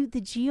 argue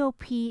the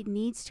GOP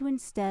needs to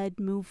instead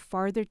move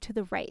farther to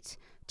the right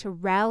to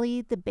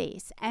rally the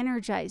base,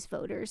 energize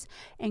voters,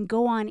 and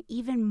go on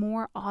even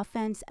more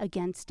offense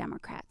against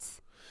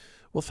Democrats.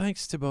 Well,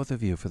 thanks to both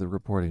of you for the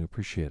reporting.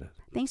 Appreciate it.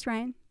 Thanks,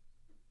 Ryan.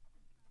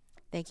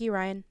 Thank you,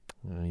 Ryan.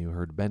 You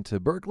heard Benta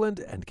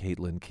Berglund and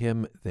Caitlin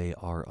Kim. They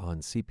are on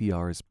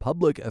CPR's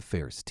public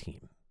affairs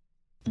team.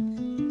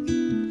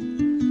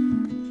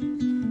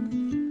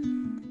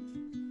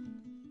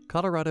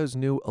 Colorado's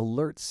new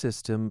alert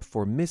system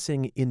for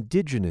missing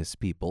indigenous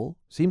people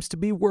seems to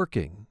be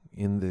working.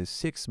 In the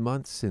 6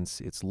 months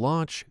since its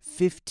launch,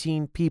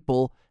 15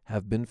 people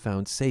have been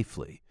found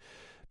safely.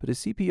 But as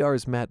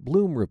CPR's Matt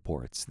Bloom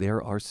reports,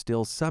 there are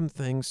still some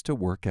things to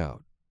work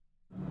out.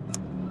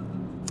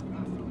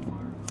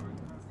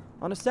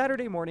 On a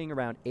Saturday morning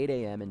around 8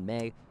 a.m. in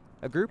May,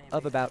 a group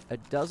of about a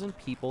dozen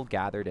people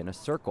gathered in a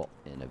circle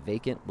in a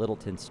vacant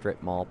Littleton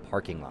Strip Mall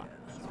parking lot.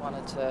 I just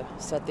wanted to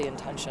set the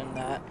intention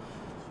that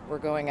we're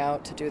going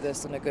out to do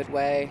this in a good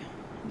way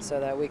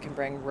so that we can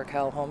bring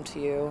Raquel home to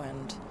you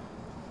and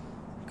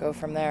go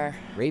from there.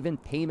 Raven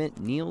Payment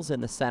kneels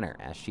in the center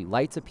as she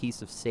lights a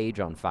piece of sage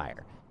on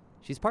fire.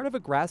 She's part of a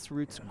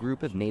grassroots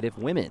group of Native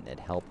women that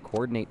help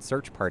coordinate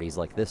search parties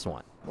like this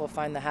one. We'll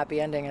find the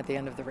happy ending at the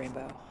end of the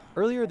rainbow.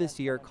 Earlier this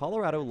year,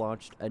 Colorado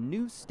launched a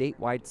new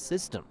statewide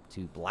system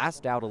to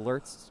blast out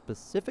alerts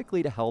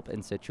specifically to help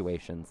in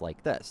situations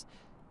like this,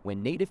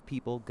 when Native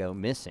people go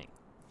missing.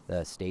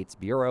 The state's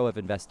Bureau of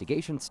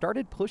Investigation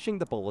started pushing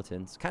the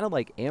bulletins, kind of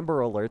like Amber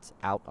Alerts,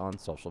 out on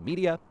social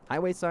media,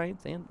 highway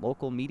signs, and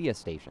local media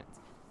stations.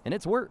 And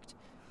it's worked.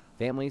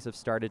 Families have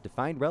started to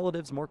find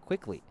relatives more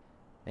quickly.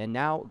 And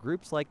now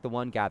groups like the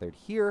one gathered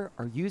here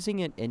are using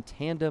it in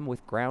tandem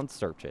with ground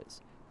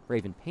searches.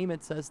 Raven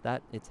Payment says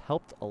that it's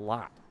helped a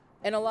lot.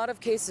 In a lot of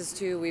cases,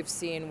 too, we've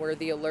seen where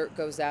the alert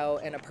goes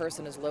out and a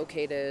person is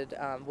located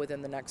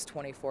within the next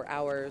 24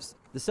 hours.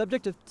 The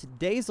subject of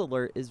today's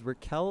alert is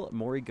Raquel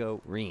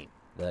Morigo Ream.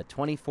 The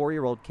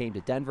 24-year-old came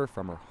to Denver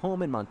from her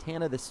home in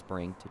Montana this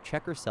spring to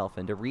check herself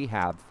into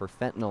rehab for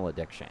fentanyl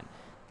addiction.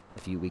 A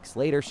few weeks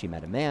later, she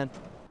met a man,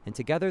 and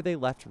together they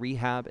left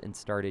rehab and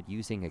started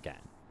using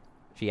again.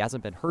 She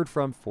hasn't been heard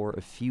from for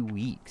a few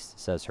weeks,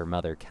 says her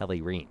mother,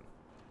 Kelly Ream.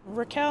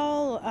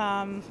 Raquel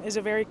is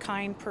a very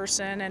kind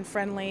person and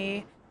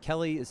friendly.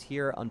 Kelly is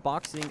here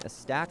unboxing a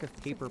stack of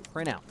paper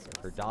printouts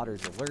of her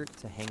daughter's alert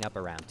to hang up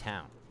around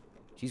town.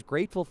 She's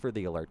grateful for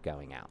the alert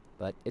going out,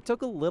 but it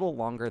took a little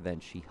longer than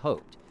she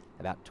hoped,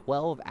 about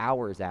 12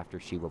 hours after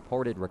she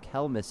reported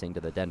Raquel missing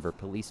to the Denver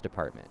Police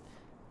Department.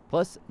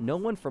 Plus, no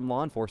one from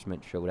law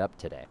enforcement showed up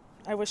today.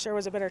 I wish there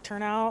was a better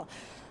turnout,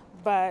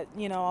 but,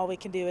 all we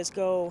can do is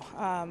go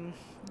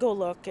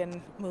look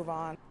and move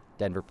on.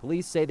 Denver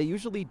police say they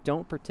usually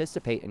don't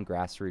participate in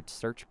grassroots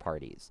search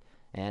parties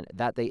and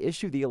that they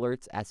issue the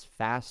alerts as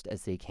fast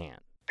as they can.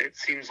 It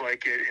seems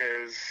like it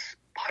has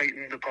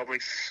heightened the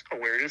public's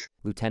awareness.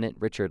 Lieutenant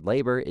Richard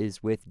Labor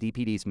is with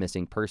DPD's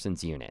Missing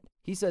Persons Unit.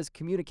 He says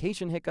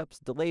communication hiccups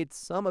delayed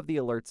some of the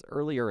alerts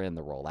earlier in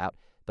the rollout,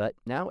 but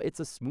now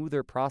it's a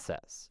smoother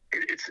process.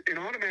 It's an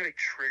automatic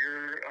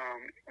trigger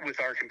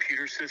with our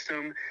computer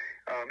system.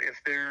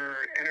 If they're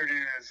entered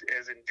in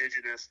as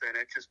indigenous,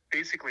 then it just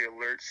basically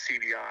alerts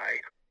CBI.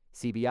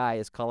 CBI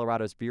is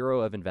Colorado's Bureau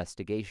of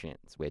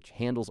Investigations, which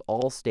handles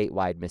all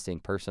statewide missing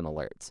person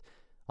alerts.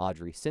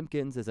 Audrey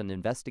Simpkins is an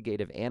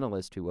investigative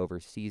analyst who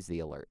oversees the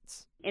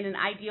alerts. In an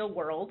ideal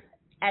world,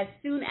 as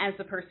soon as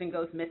the person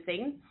goes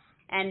missing,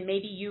 and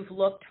maybe you've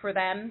looked for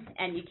them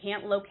and you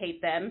can't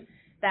locate them,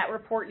 that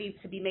report needs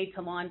to be made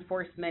to law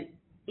enforcement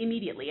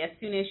immediately, as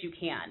soon as you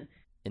can.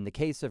 In the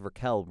case of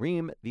Raquel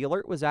Ream, the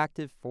alert was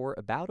active for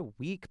about a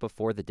week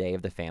before the day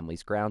of the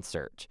family's ground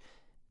search.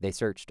 They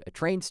searched a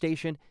train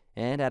station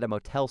and at a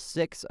Motel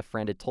 6 a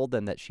friend had told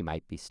them that she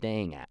might be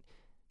staying at.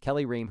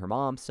 Kelly Ream, her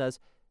mom, says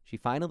she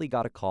finally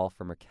got a call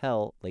from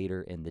Raquel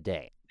later in the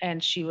day.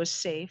 And she was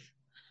safe.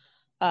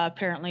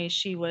 Apparently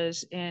she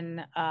was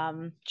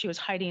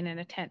hiding in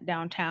a tent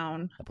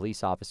downtown. A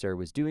police officer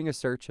was doing a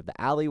search of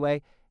the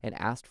alleyway and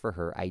asked for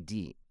her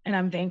ID. And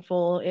I'm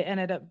thankful it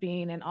ended up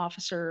being an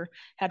officer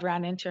had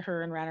ran into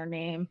her and ran her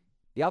name.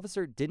 The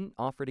officer didn't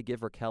offer to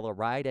give Raquel a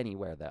ride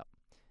anywhere, though,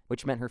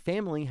 which meant her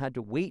family had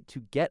to wait to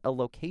get a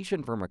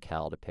location from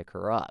Raquel to pick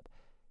her up.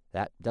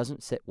 That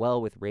doesn't sit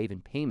well with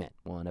Raven Payment,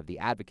 one of the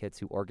advocates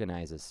who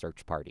organizes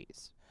search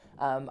parties.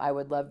 I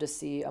would love to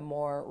see a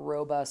more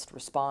robust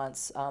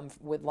response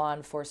with law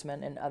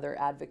enforcement and other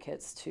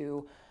advocates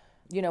to,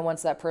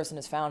 once that person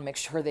is found, make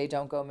sure they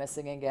don't go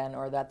missing again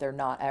or that they're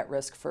not at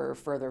risk for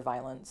further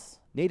violence.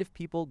 Native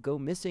people go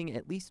missing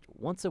at least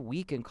once a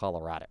week in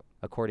Colorado,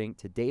 according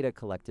to data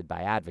collected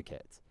by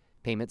advocates.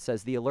 Payment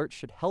says the alert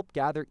should help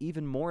gather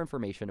even more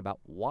information about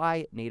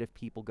why Native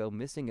people go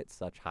missing at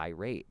such high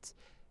rates.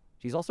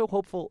 She's also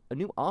hopeful a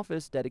new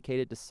office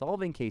dedicated to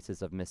solving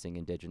cases of missing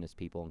Indigenous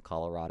people in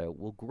Colorado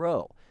will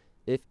grow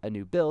if a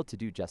new bill to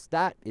do just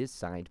that is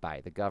signed by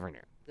the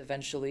governor.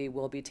 Eventually,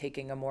 we'll be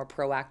taking a more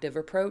proactive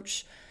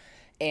approach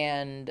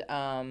and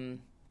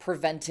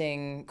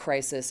preventing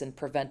crisis and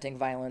preventing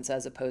violence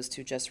as opposed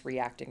to just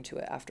reacting to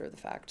it after the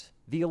fact.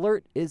 The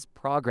alert is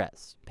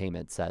progress,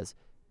 Payment says,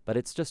 but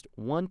it's just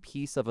one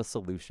piece of a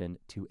solution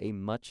to a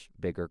much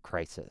bigger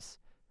crisis.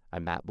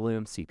 I'm Matt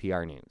Bloom,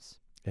 CPR News.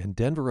 And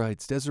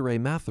Denverite's Desiree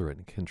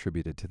Matherin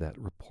contributed to that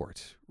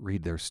report.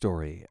 Read their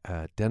story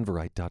at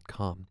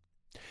denverite.com.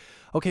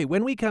 Okay,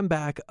 when we come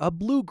back, a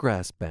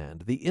bluegrass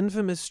band, the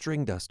Infamous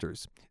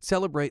Stringdusters,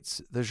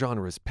 celebrates the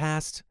genre's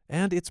past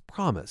and its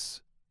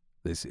promise.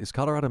 This is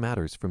Colorado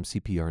Matters from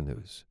CPR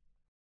News.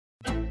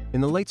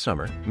 In the late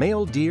summer,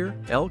 male deer,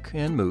 elk,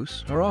 and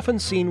moose are often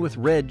seen with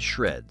red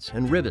shreds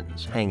and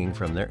ribbons hanging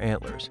from their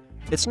antlers.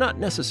 It's not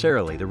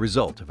necessarily the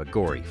result of a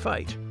gory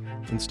fight.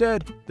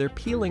 Instead, they're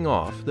peeling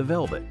off the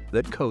velvet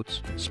that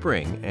coats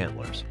spring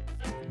antlers.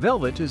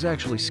 Velvet is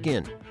actually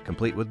skin,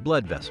 complete with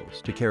blood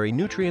vessels to carry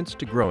nutrients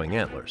to growing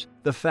antlers,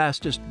 the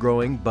fastest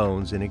growing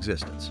bones in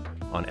existence.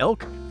 On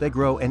elk, they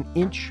grow an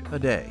inch a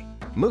day.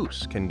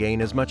 Moose can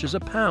gain as much as a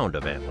pound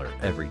of antler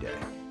every day.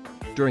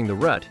 During the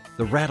rut,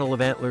 the rattle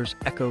of antlers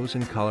echoes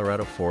in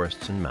Colorado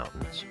forests and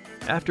mountains.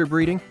 After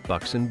breeding,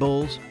 bucks and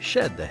bulls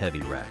shed the heavy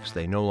racks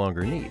they no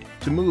longer need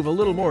to move a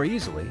little more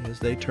easily as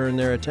they turn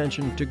their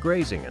attention to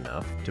grazing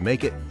enough to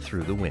make it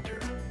through the winter.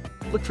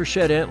 Look for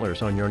shed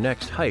antlers on your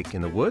next hike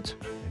in the woods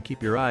and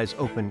keep your eyes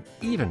open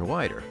even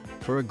wider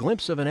for a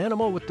glimpse of an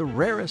animal with the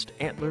rarest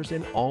antlers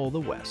in all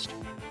the West,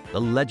 the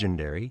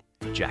legendary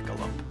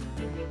jackalope.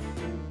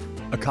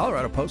 A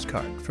Colorado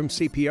postcard from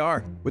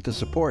CPR with the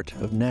support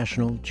of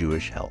National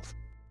Jewish Health.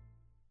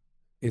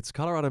 It's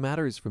Colorado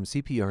Matters from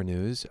CPR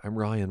News. I'm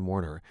Ryan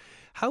Warner.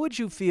 How would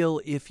you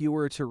feel if you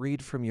were to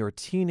read from your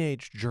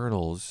teenage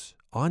journals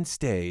on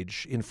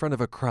stage in front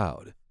of a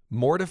crowd?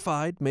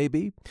 Mortified,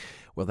 maybe?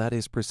 Well, that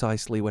is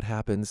precisely what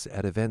happens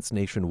at events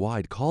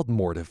nationwide called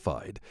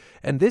Mortified.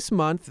 And this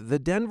month, the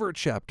Denver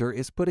chapter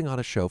is putting on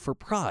a show for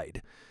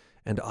Pride.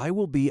 And I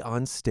will be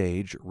on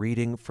stage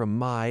reading from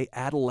my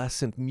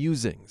adolescent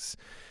musings.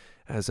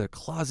 As a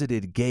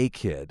closeted gay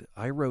kid,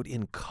 I wrote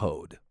in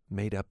code,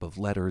 made up of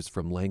letters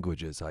from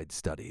languages I'd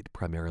studied,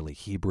 primarily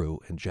Hebrew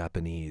and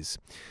Japanese.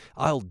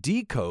 I'll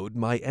decode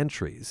my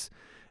entries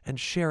and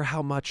share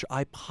how much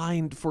I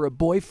pined for a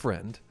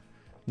boyfriend.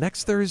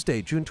 Next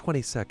Thursday, June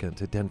 22nd,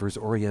 at Denver's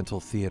Oriental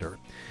Theater.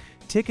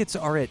 Tickets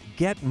are at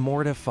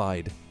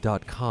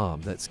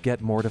getmortified.com. That's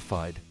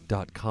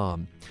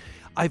getmortified.com.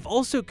 I've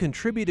also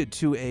contributed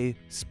to a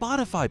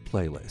Spotify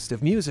playlist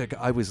of music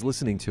I was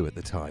listening to at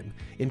the time,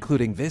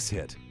 including this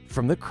hit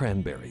from the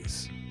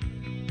Cranberries.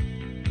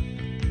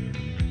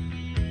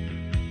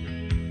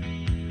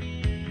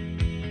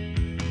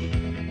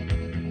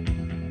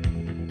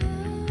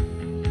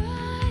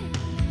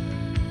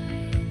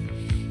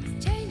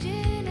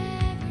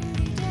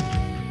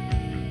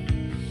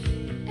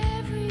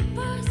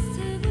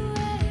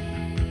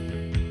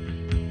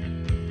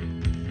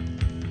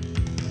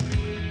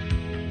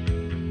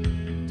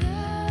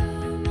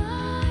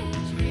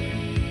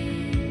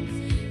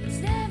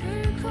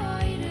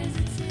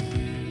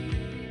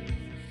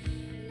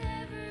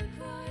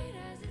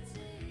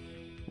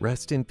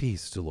 Rest in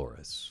peace,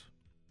 Dolores.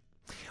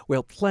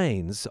 Well,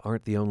 planes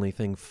aren't the only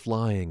thing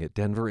flying at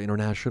Denver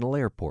International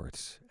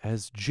Airport,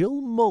 as Jill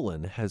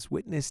Mullen has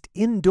witnessed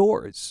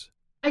indoors.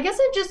 I guess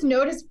I've just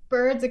noticed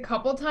birds a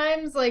couple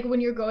times, like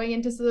when you're going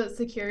into the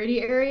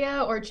security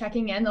area or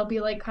checking in, they'll be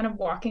like kind of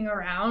walking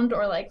around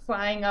or like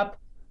flying up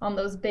on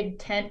those big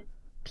tent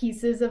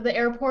pieces of the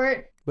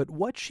airport. But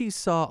what she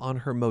saw on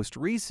her most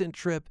recent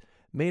trip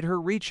made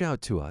her reach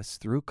out to us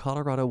through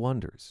Colorado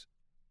Wonders.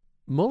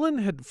 Mullen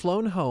had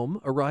flown home,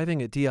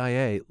 arriving at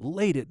DIA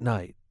late at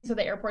night. So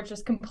the airport's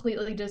just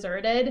completely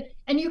deserted,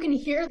 and you can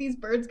hear these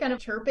birds kind of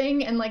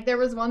chirping, and like there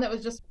was one that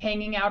was just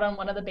hanging out on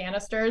one of the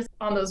banisters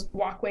on those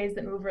walkways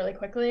that move really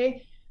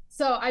quickly.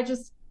 So I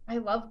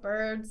love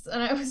birds,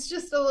 and I was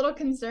just a little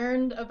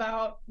concerned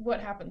about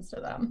what happens to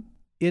them.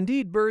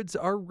 Indeed, birds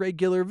are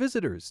regular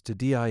visitors to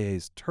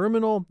DIA's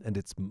terminal and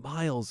its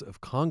miles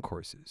of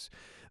concourses.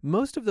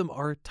 Most of them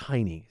are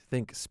tiny,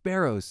 think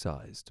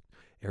sparrow-sized.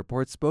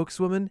 Airport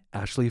spokeswoman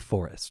Ashley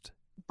Forrest.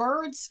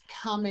 Birds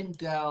come and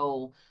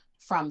go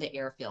from the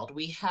airfield.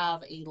 We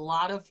have a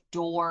lot of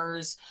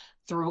doors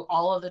through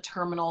all of the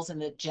terminals and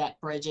the jet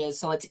bridges,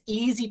 so it's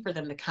easy for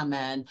them to come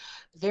in.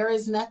 There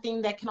is nothing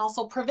that can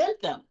also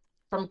prevent them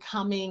from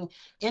coming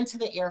into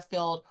the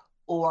airfield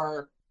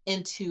or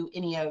into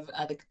any of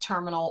the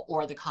terminal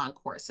or the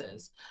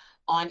concourses.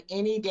 On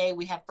any day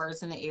we have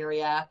birds in the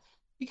area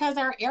because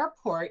our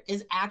airport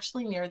is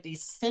actually near the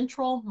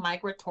Central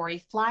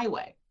Migratory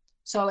Flyway.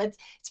 So it's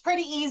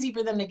pretty easy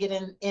for them to get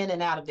in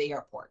and out of the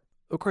airport.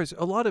 Of course,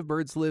 a lot of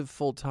birds live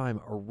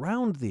full-time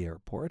around the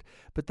airport,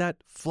 but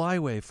that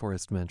flyway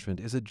Forrest mentioned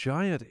is a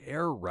giant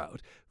air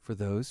route for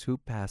those who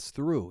pass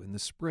through in the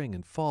spring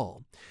and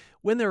fall.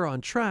 When they're on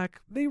track,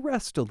 they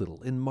rest a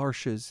little in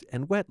marshes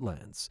and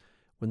wetlands.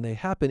 When they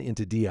happen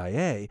into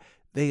DIA,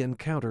 they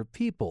encounter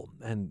people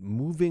and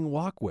moving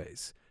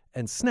walkways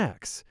and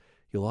snacks.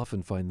 You'll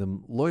often find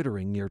them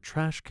loitering near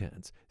trash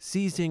cans,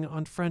 seizing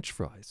on French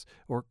fries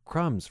or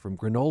crumbs from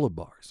granola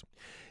bars.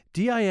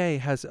 DIA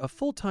has a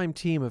full-time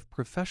team of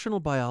professional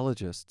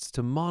biologists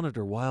to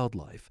monitor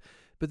wildlife,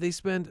 but they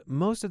spend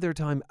most of their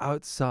time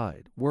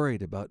outside,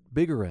 worried about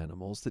bigger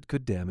animals that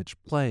could damage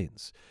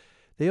planes.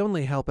 They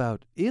only help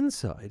out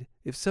inside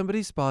if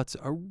somebody spots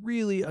a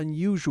really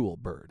unusual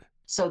bird.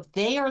 So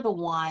they are the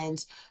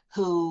ones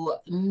who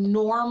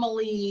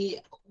normally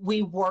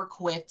we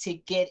work with to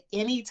get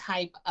any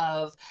type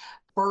of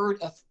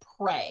bird of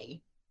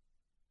prey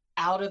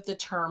out of the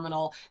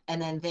terminal,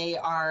 and then they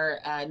are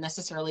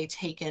necessarily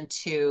taken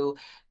to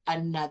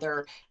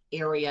another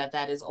area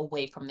that is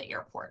away from the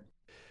airport.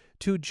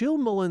 To Jill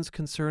Mullen's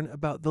concern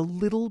about the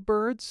little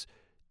birds,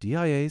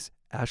 DIA's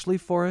Ashley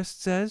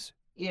Forrest says,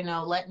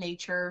 let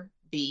nature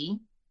be.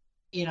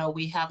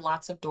 We have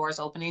lots of doors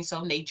opening,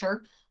 so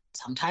nature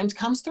sometimes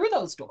comes through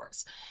those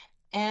doors,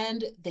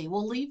 and they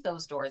will leave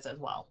those doors as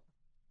well.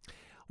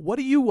 What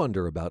do you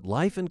wonder about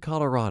life in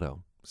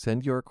Colorado?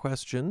 Send your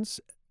questions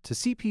to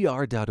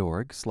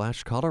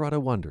cpr.org/Colorado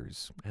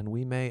Wonders, and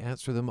we may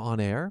answer them on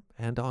air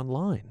and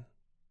online.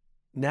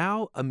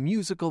 Now, a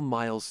musical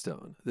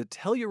milestone. The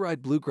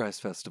Telluride Bluegrass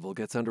Festival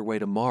gets underway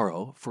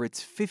tomorrow for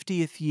its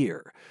 50th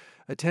year.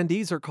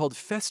 Attendees are called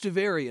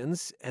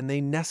Festivarians, and they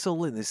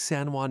nestle in the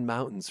San Juan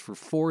Mountains for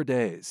 4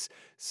 days,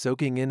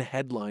 soaking in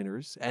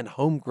headliners and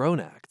homegrown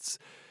acts.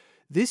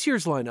 This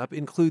year's lineup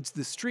includes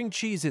the String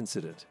Cheese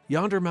Incident,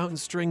 Yonder Mountain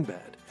String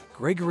Band,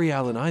 Gregory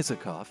Alan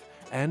Isaacoff,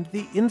 and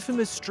the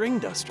Infamous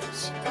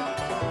Stringdusters.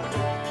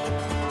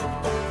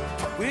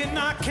 When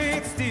I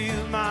can't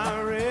steal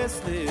my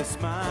restless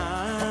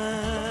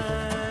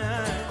mind,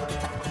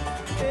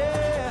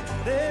 yeah,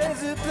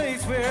 there's a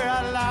place where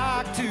I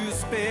like to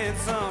spend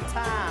some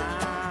time,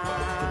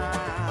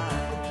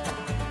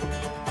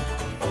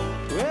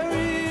 where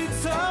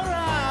it's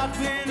alright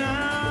when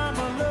I'm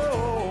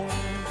alone,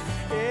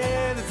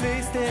 yeah, the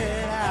place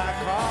that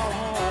I call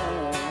home.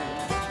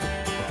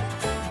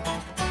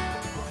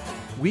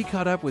 We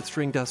caught up with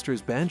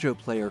Stringdusters banjo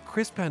player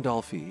Chris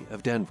Pandolfi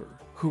of Denver,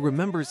 who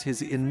remembers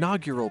his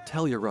inaugural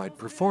Telluride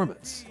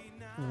performance.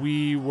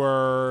 We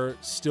were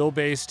still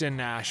based in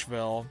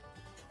Nashville.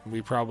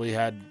 We probably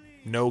had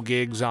no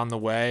gigs on the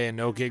way and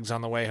no gigs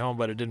on the way home,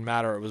 but it didn't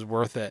matter. It was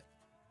worth it.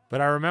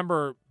 But I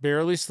remember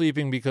barely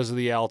sleeping because of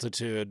the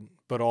altitude,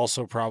 but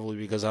also probably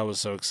because I was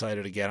so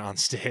excited to get on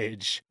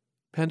stage.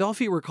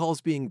 Pandolfi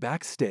recalls being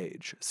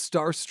backstage,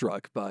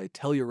 starstruck by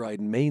Telluride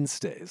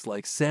mainstays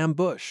like Sam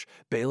Bush,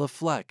 Bela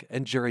Fleck,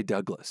 and Jerry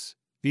Douglas.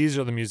 These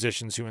are the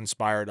musicians who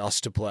inspired us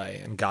to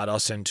play and got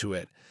us into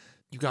it.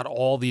 You got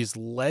all these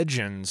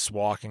legends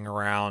walking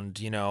around,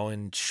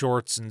 in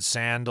shorts and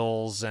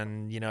sandals,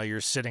 and,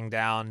 you're sitting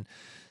down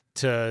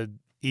to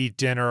eat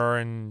dinner,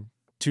 and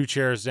 2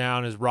 chairs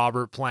down is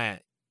Robert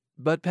Plant.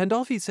 But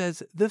Pandolfi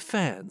says the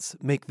fans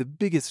make the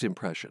biggest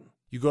impression.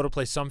 You go to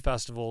play some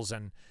festivals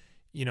and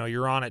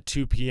you're on at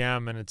 2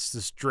 p.m. and it's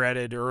this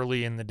dreaded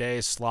early in the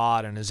day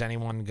slot, and is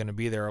anyone going to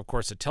be there? Of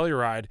course, at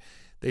Telluride,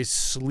 they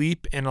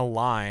sleep in a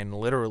line,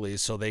 literally,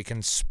 so they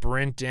can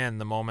sprint in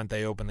the moment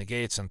they open the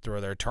gates and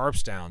throw their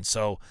tarps down.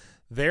 So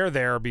they're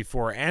there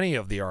before any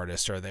of the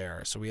artists are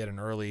there. So we had an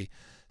early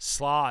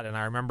slot, and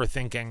I remember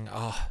thinking,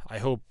 I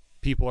hope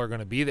people are going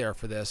to be there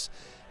for this.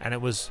 And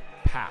it was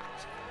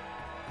packed.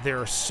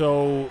 They're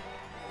so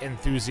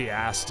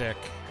enthusiastic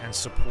and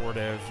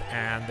supportive,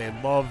 and they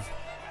love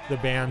the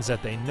bands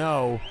that they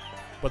know,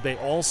 but they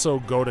also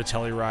go to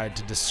Telluride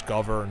to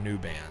discover new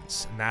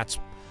bands. And that's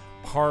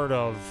part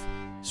of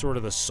sort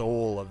of the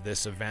soul of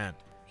this event.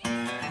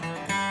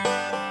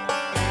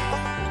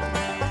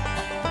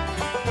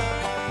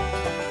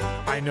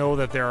 I know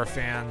that there are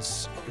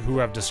fans who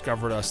have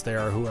discovered us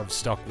there, who have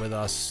stuck with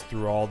us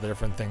through all the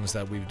different things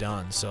that we've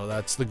done. So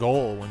that's the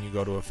goal when you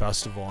go to a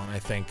festival, and I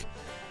think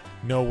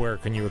nowhere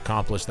can you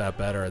accomplish that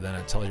better than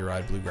at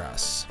Telluride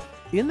Bluegrass.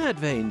 In that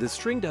vein, the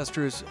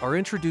Stringdusters are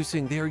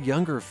introducing their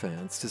younger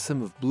fans to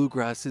some of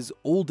bluegrass's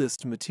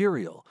oldest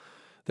material.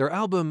 Their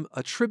album,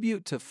 A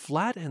Tribute to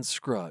Flatt and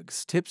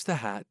Scruggs, tips the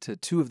hat to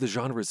 2 of the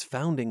genre's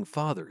founding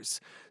fathers,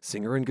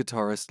 singer and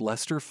guitarist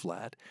Lester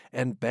Flatt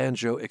and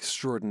banjo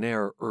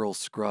extraordinaire Earl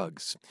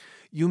Scruggs.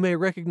 You may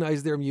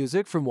recognize their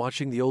music from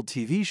watching the old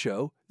TV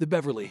show, The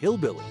Beverly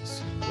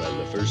Hillbillies. Well,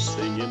 the first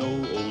thing you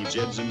know, old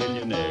Jed's a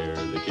millionaire.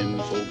 The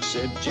kinfolk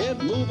said,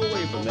 Jed, move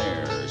away from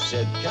there.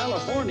 Said,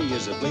 California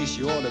is a place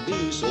you ought to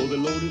be. So they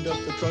loaded up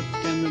the truck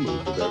and they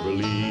moved to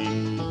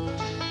Beverly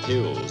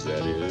Hills,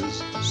 that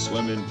is,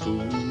 swimming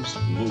pools,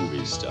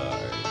 movie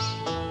stars.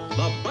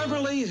 The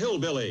Beverly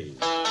Hillbillies.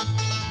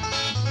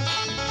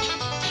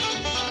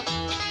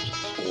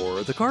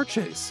 Or The Car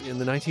Chase in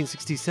the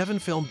 1967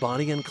 film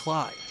Bonnie and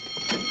Clyde.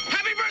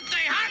 Happy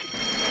birthday, hon!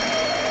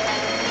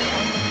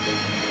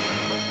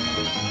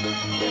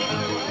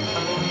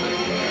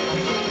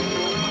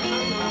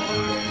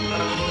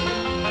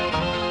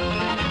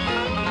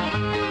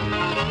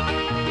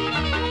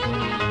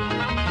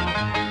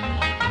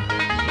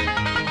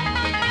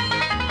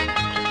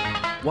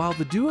 While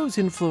the duo's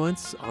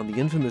influence on the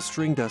Infamous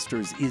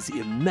Stringdusters is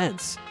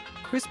immense,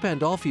 Chris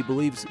Pandolfi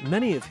believes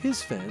many of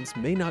his fans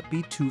may not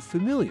be too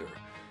familiar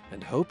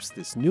and hopes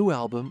this new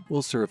album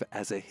will serve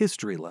as a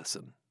history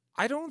lesson.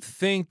 I don't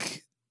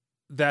think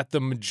that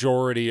the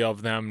majority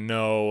of them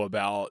know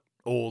about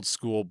old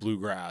school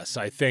bluegrass.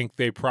 I think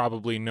they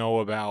probably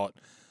know about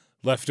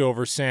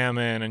Leftover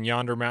Salmon and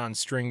Yonder Mountain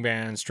String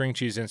Band, String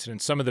Cheese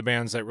Incident, some of the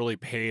bands that really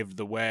paved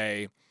the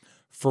way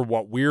for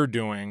what we're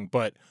doing.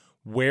 But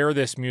where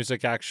this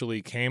music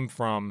actually came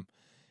from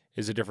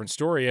is a different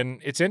story.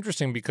 And it's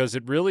interesting because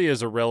it really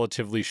is a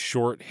relatively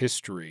short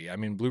history. I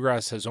mean,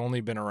 bluegrass has only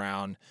been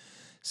around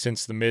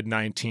since the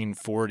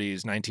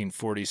mid-1940s.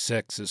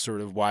 1946 is sort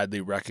of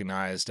widely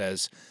recognized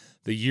as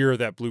the year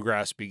that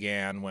bluegrass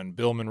began, when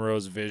Bill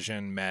Monroe's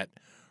vision met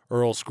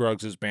Earl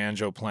Scruggs'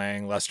 banjo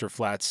playing, Lester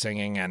Flatt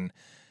singing, and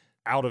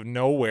out of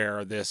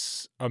nowhere,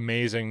 this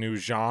amazing new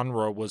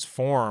genre was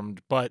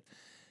formed, but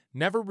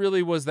never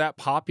really was that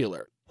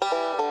popular.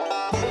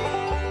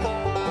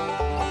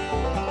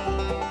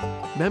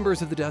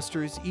 Members of the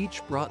Dusters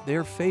each brought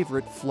their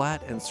favorite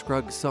Flatt and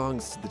Scruggs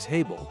songs to the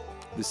table.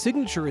 The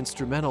signature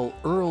instrumental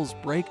Earl's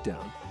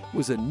Breakdown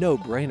was a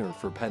no-brainer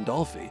for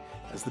Pandolfi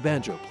as the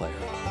banjo player.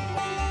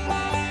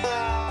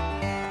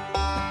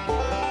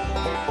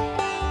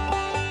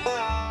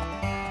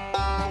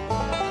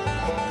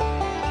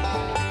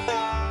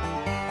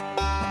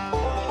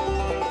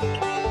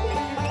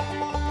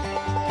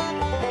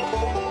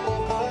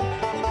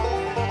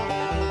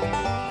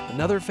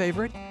 Another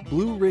favorite,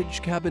 Blue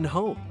Ridge Cabin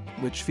Home,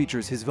 which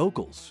features his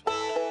vocals.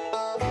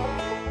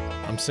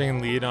 I'm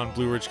singing lead on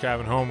Blue Ridge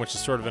Cabin Home, which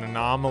is sort of an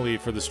anomaly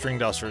for the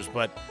Stringdusters,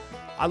 but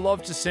I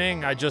love to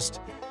sing. I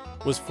just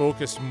was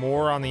focused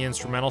more on the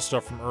instrumental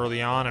stuff from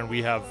early on, and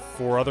we have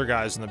 4 other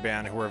guys in the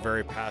band who are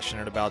very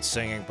passionate about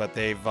singing, but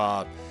they've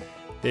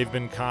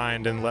been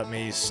kind and let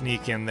me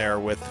sneak in there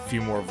with a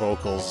few more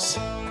vocals.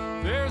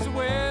 There's a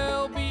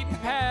well-beaten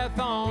path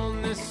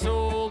on this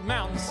old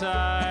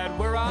mountainside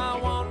where I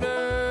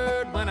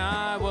wandered when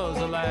I was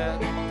a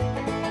lad.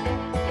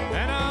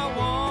 And I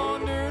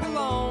wandered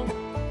along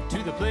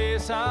to the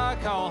place I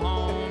call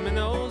home in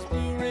those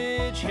Blue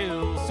Ridge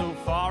hills so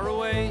far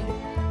away.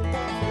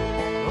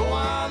 Oh,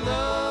 I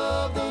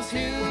love those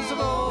hills of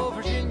old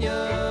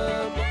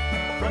Virginia.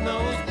 From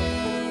those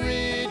Blue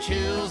Ridge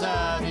hills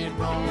I did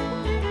roam.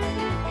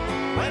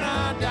 When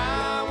I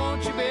die,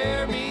 won't you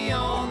bury me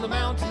on the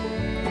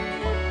mountain,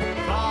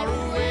 far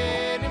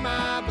away to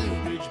my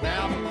Blue Ridge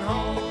mountain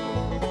home.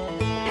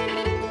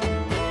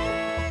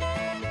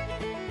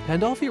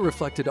 Pandolfi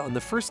reflected on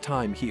the first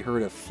time he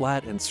heard a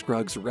Flatt and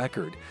Scruggs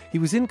record. He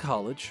was in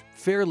college,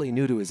 fairly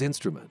new to his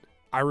instrument.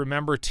 I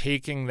remember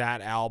taking that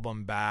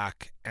album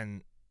back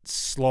and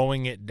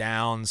slowing it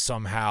down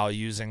somehow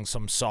using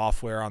some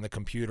software on the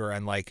computer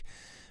and like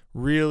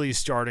really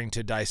starting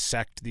to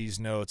dissect these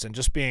notes and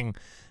just being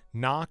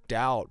knocked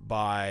out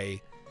by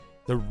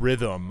the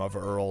rhythm of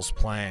Earl's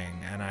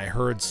playing. And I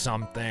heard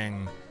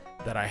something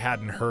that I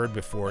hadn't heard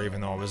before, even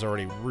though I was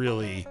already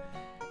really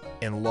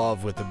in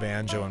love with the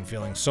banjo and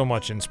feeling so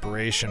much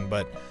inspiration.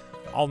 But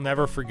I'll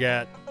never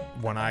forget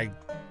when I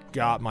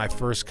got my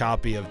first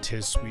copy of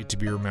 'Tis Sweet to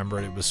Be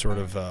Remembered. It was sort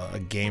of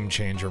a game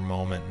changer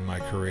moment in my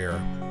career.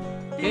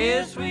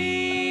 'Tis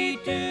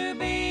sweet to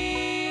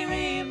be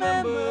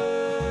remembered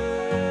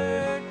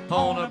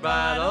on a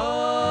bright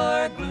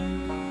or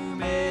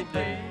gloomy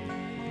day.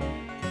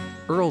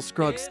 Earl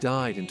Scruggs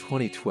died in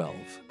 2012,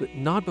 but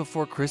not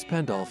before Chris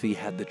Pandolfi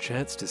had the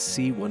chance to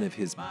see one of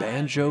his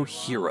banjo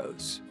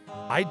heroes.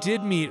 I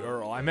did meet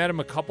Earl. I met him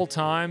a couple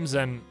times,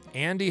 and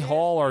Andy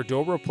Hall, our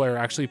dobro player,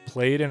 actually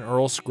played in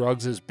Earl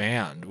Scruggs'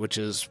 band, which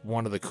is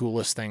one of the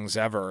coolest things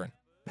ever.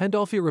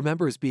 Pandolfi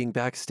remembers being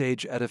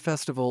backstage at a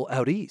festival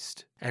out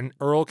east. And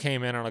Earl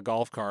came in on a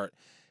golf cart.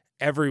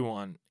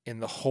 Everyone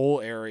in the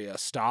whole area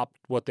stopped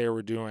what they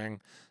were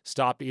doing,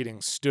 stopped eating,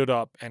 stood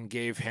up, and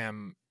gave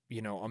him,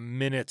 a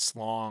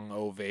minutes-long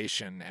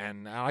ovation.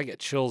 And I get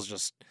chills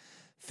just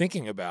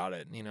thinking about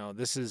it.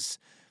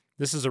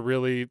 This is a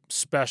really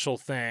special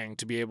thing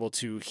to be able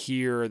to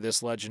hear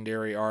this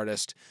legendary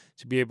artist,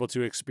 to be able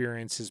to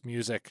experience his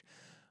music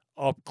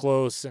up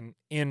close and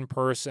in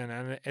person.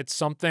 And it's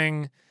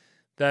something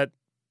that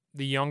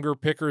the younger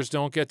pickers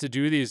don't get to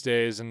do these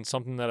days, and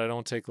something that I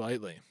don't take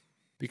lightly.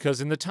 Because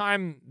in the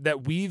time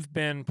that we've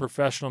been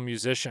professional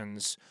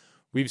musicians,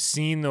 we've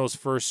seen those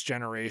first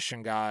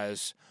generation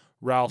guys,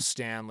 Ralph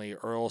Stanley,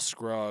 Earl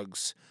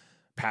Scruggs,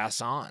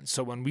 pass on.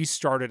 So when we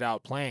started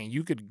out playing,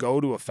 you could go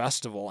to a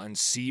festival and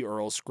see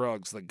Earl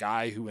Scruggs, the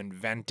guy who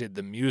invented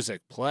the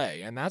music,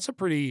 play. And that's a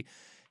pretty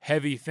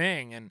heavy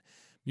thing. And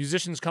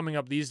musicians coming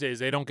up these days,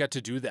 they don't get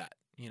to do that,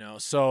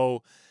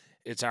 So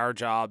it's our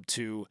job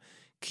to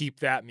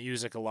keep that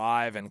music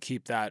alive and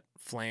keep that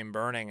flame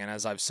burning. And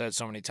as I've said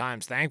so many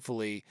times,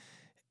 thankfully,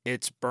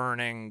 it's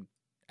burning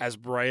as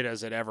bright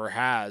as it ever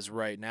has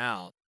right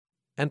now.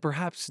 And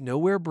perhaps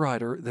nowhere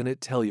brighter than at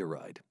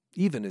Telluride,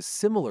 even as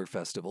similar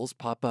festivals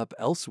pop up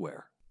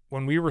elsewhere.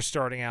 When we were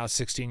starting out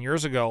 16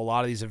 years ago, a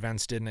lot of these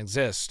events didn't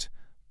exist,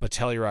 but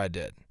Telluride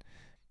did.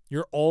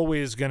 you're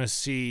always going to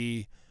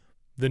see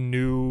the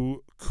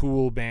new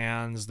cool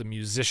bands. The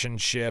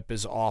musicianship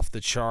is off the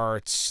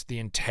charts, the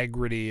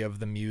integrity of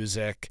the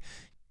music.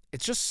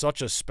 It's just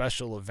such a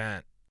special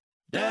event.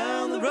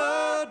 Down the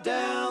road,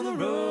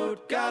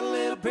 got a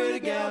little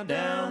pretty gal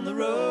down the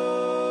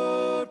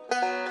road.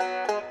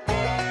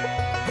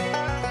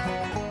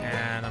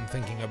 And I'm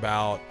thinking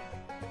about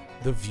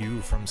the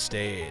view from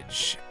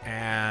stage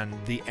and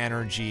the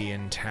energy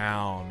in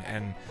town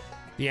and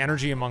the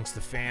energy amongst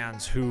the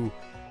fans who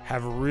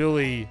have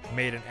really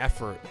made an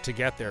effort to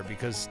get there,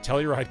 because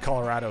Telluride,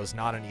 Colorado is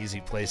not an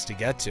easy place to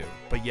get to.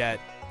 But yet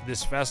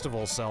this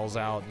festival sells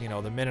out,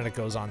 the minute it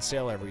goes on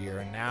sale every year.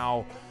 And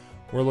now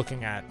we're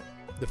looking at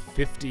the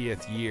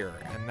 50th year,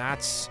 and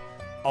that's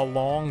a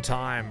long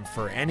time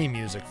for any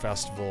music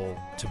festival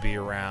to be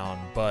around,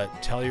 but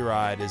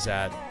Telluride is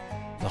at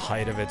the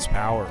height of its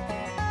power.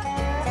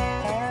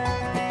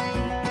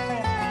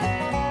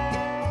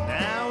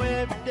 Now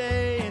every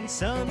day in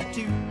summer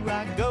too,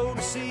 I go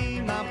to see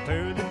my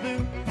pearly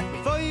blue.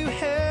 Before you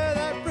hear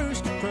that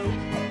rooster crow,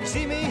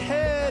 see me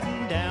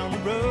heading down the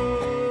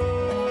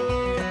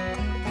road.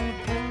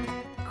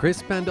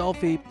 Chris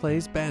Pandolfi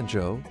plays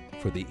banjo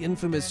for the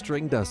Infamous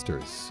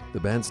Stringdusters. The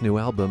band's new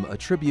album, a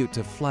tribute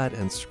to Flat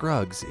and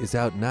Scruggs, is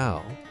out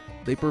now.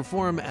 They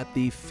perform at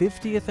the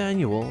 50th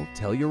annual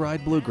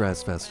Telluride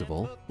Bluegrass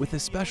Festival with a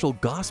special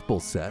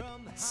gospel set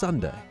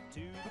Sunday.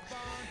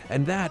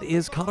 And that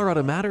is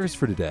Colorado Matters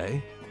for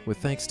today, with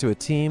thanks to a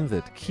team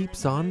that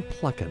keeps on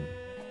plucking.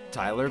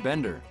 Tyler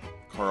Bender,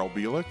 Carl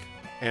Bielik,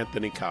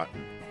 Anthony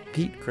Cotton,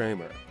 Pete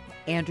Kramer,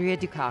 Andrea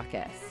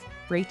Dukakis,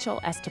 Rachel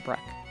Estabrook,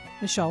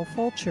 Michelle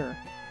Fulcher,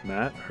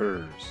 Matt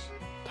Hers,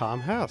 Tom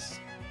Hess,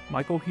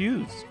 Michael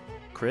Hughes,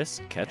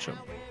 Chris Ketchum,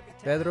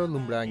 Pedro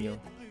Lumbraño,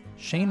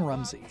 Shane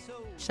Rumsey,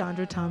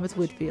 Chandra Thomas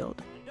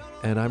Whitfield.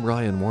 And I'm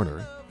Ryan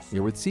Warner.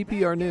 You're with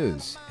CPR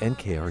News and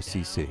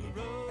KRCC.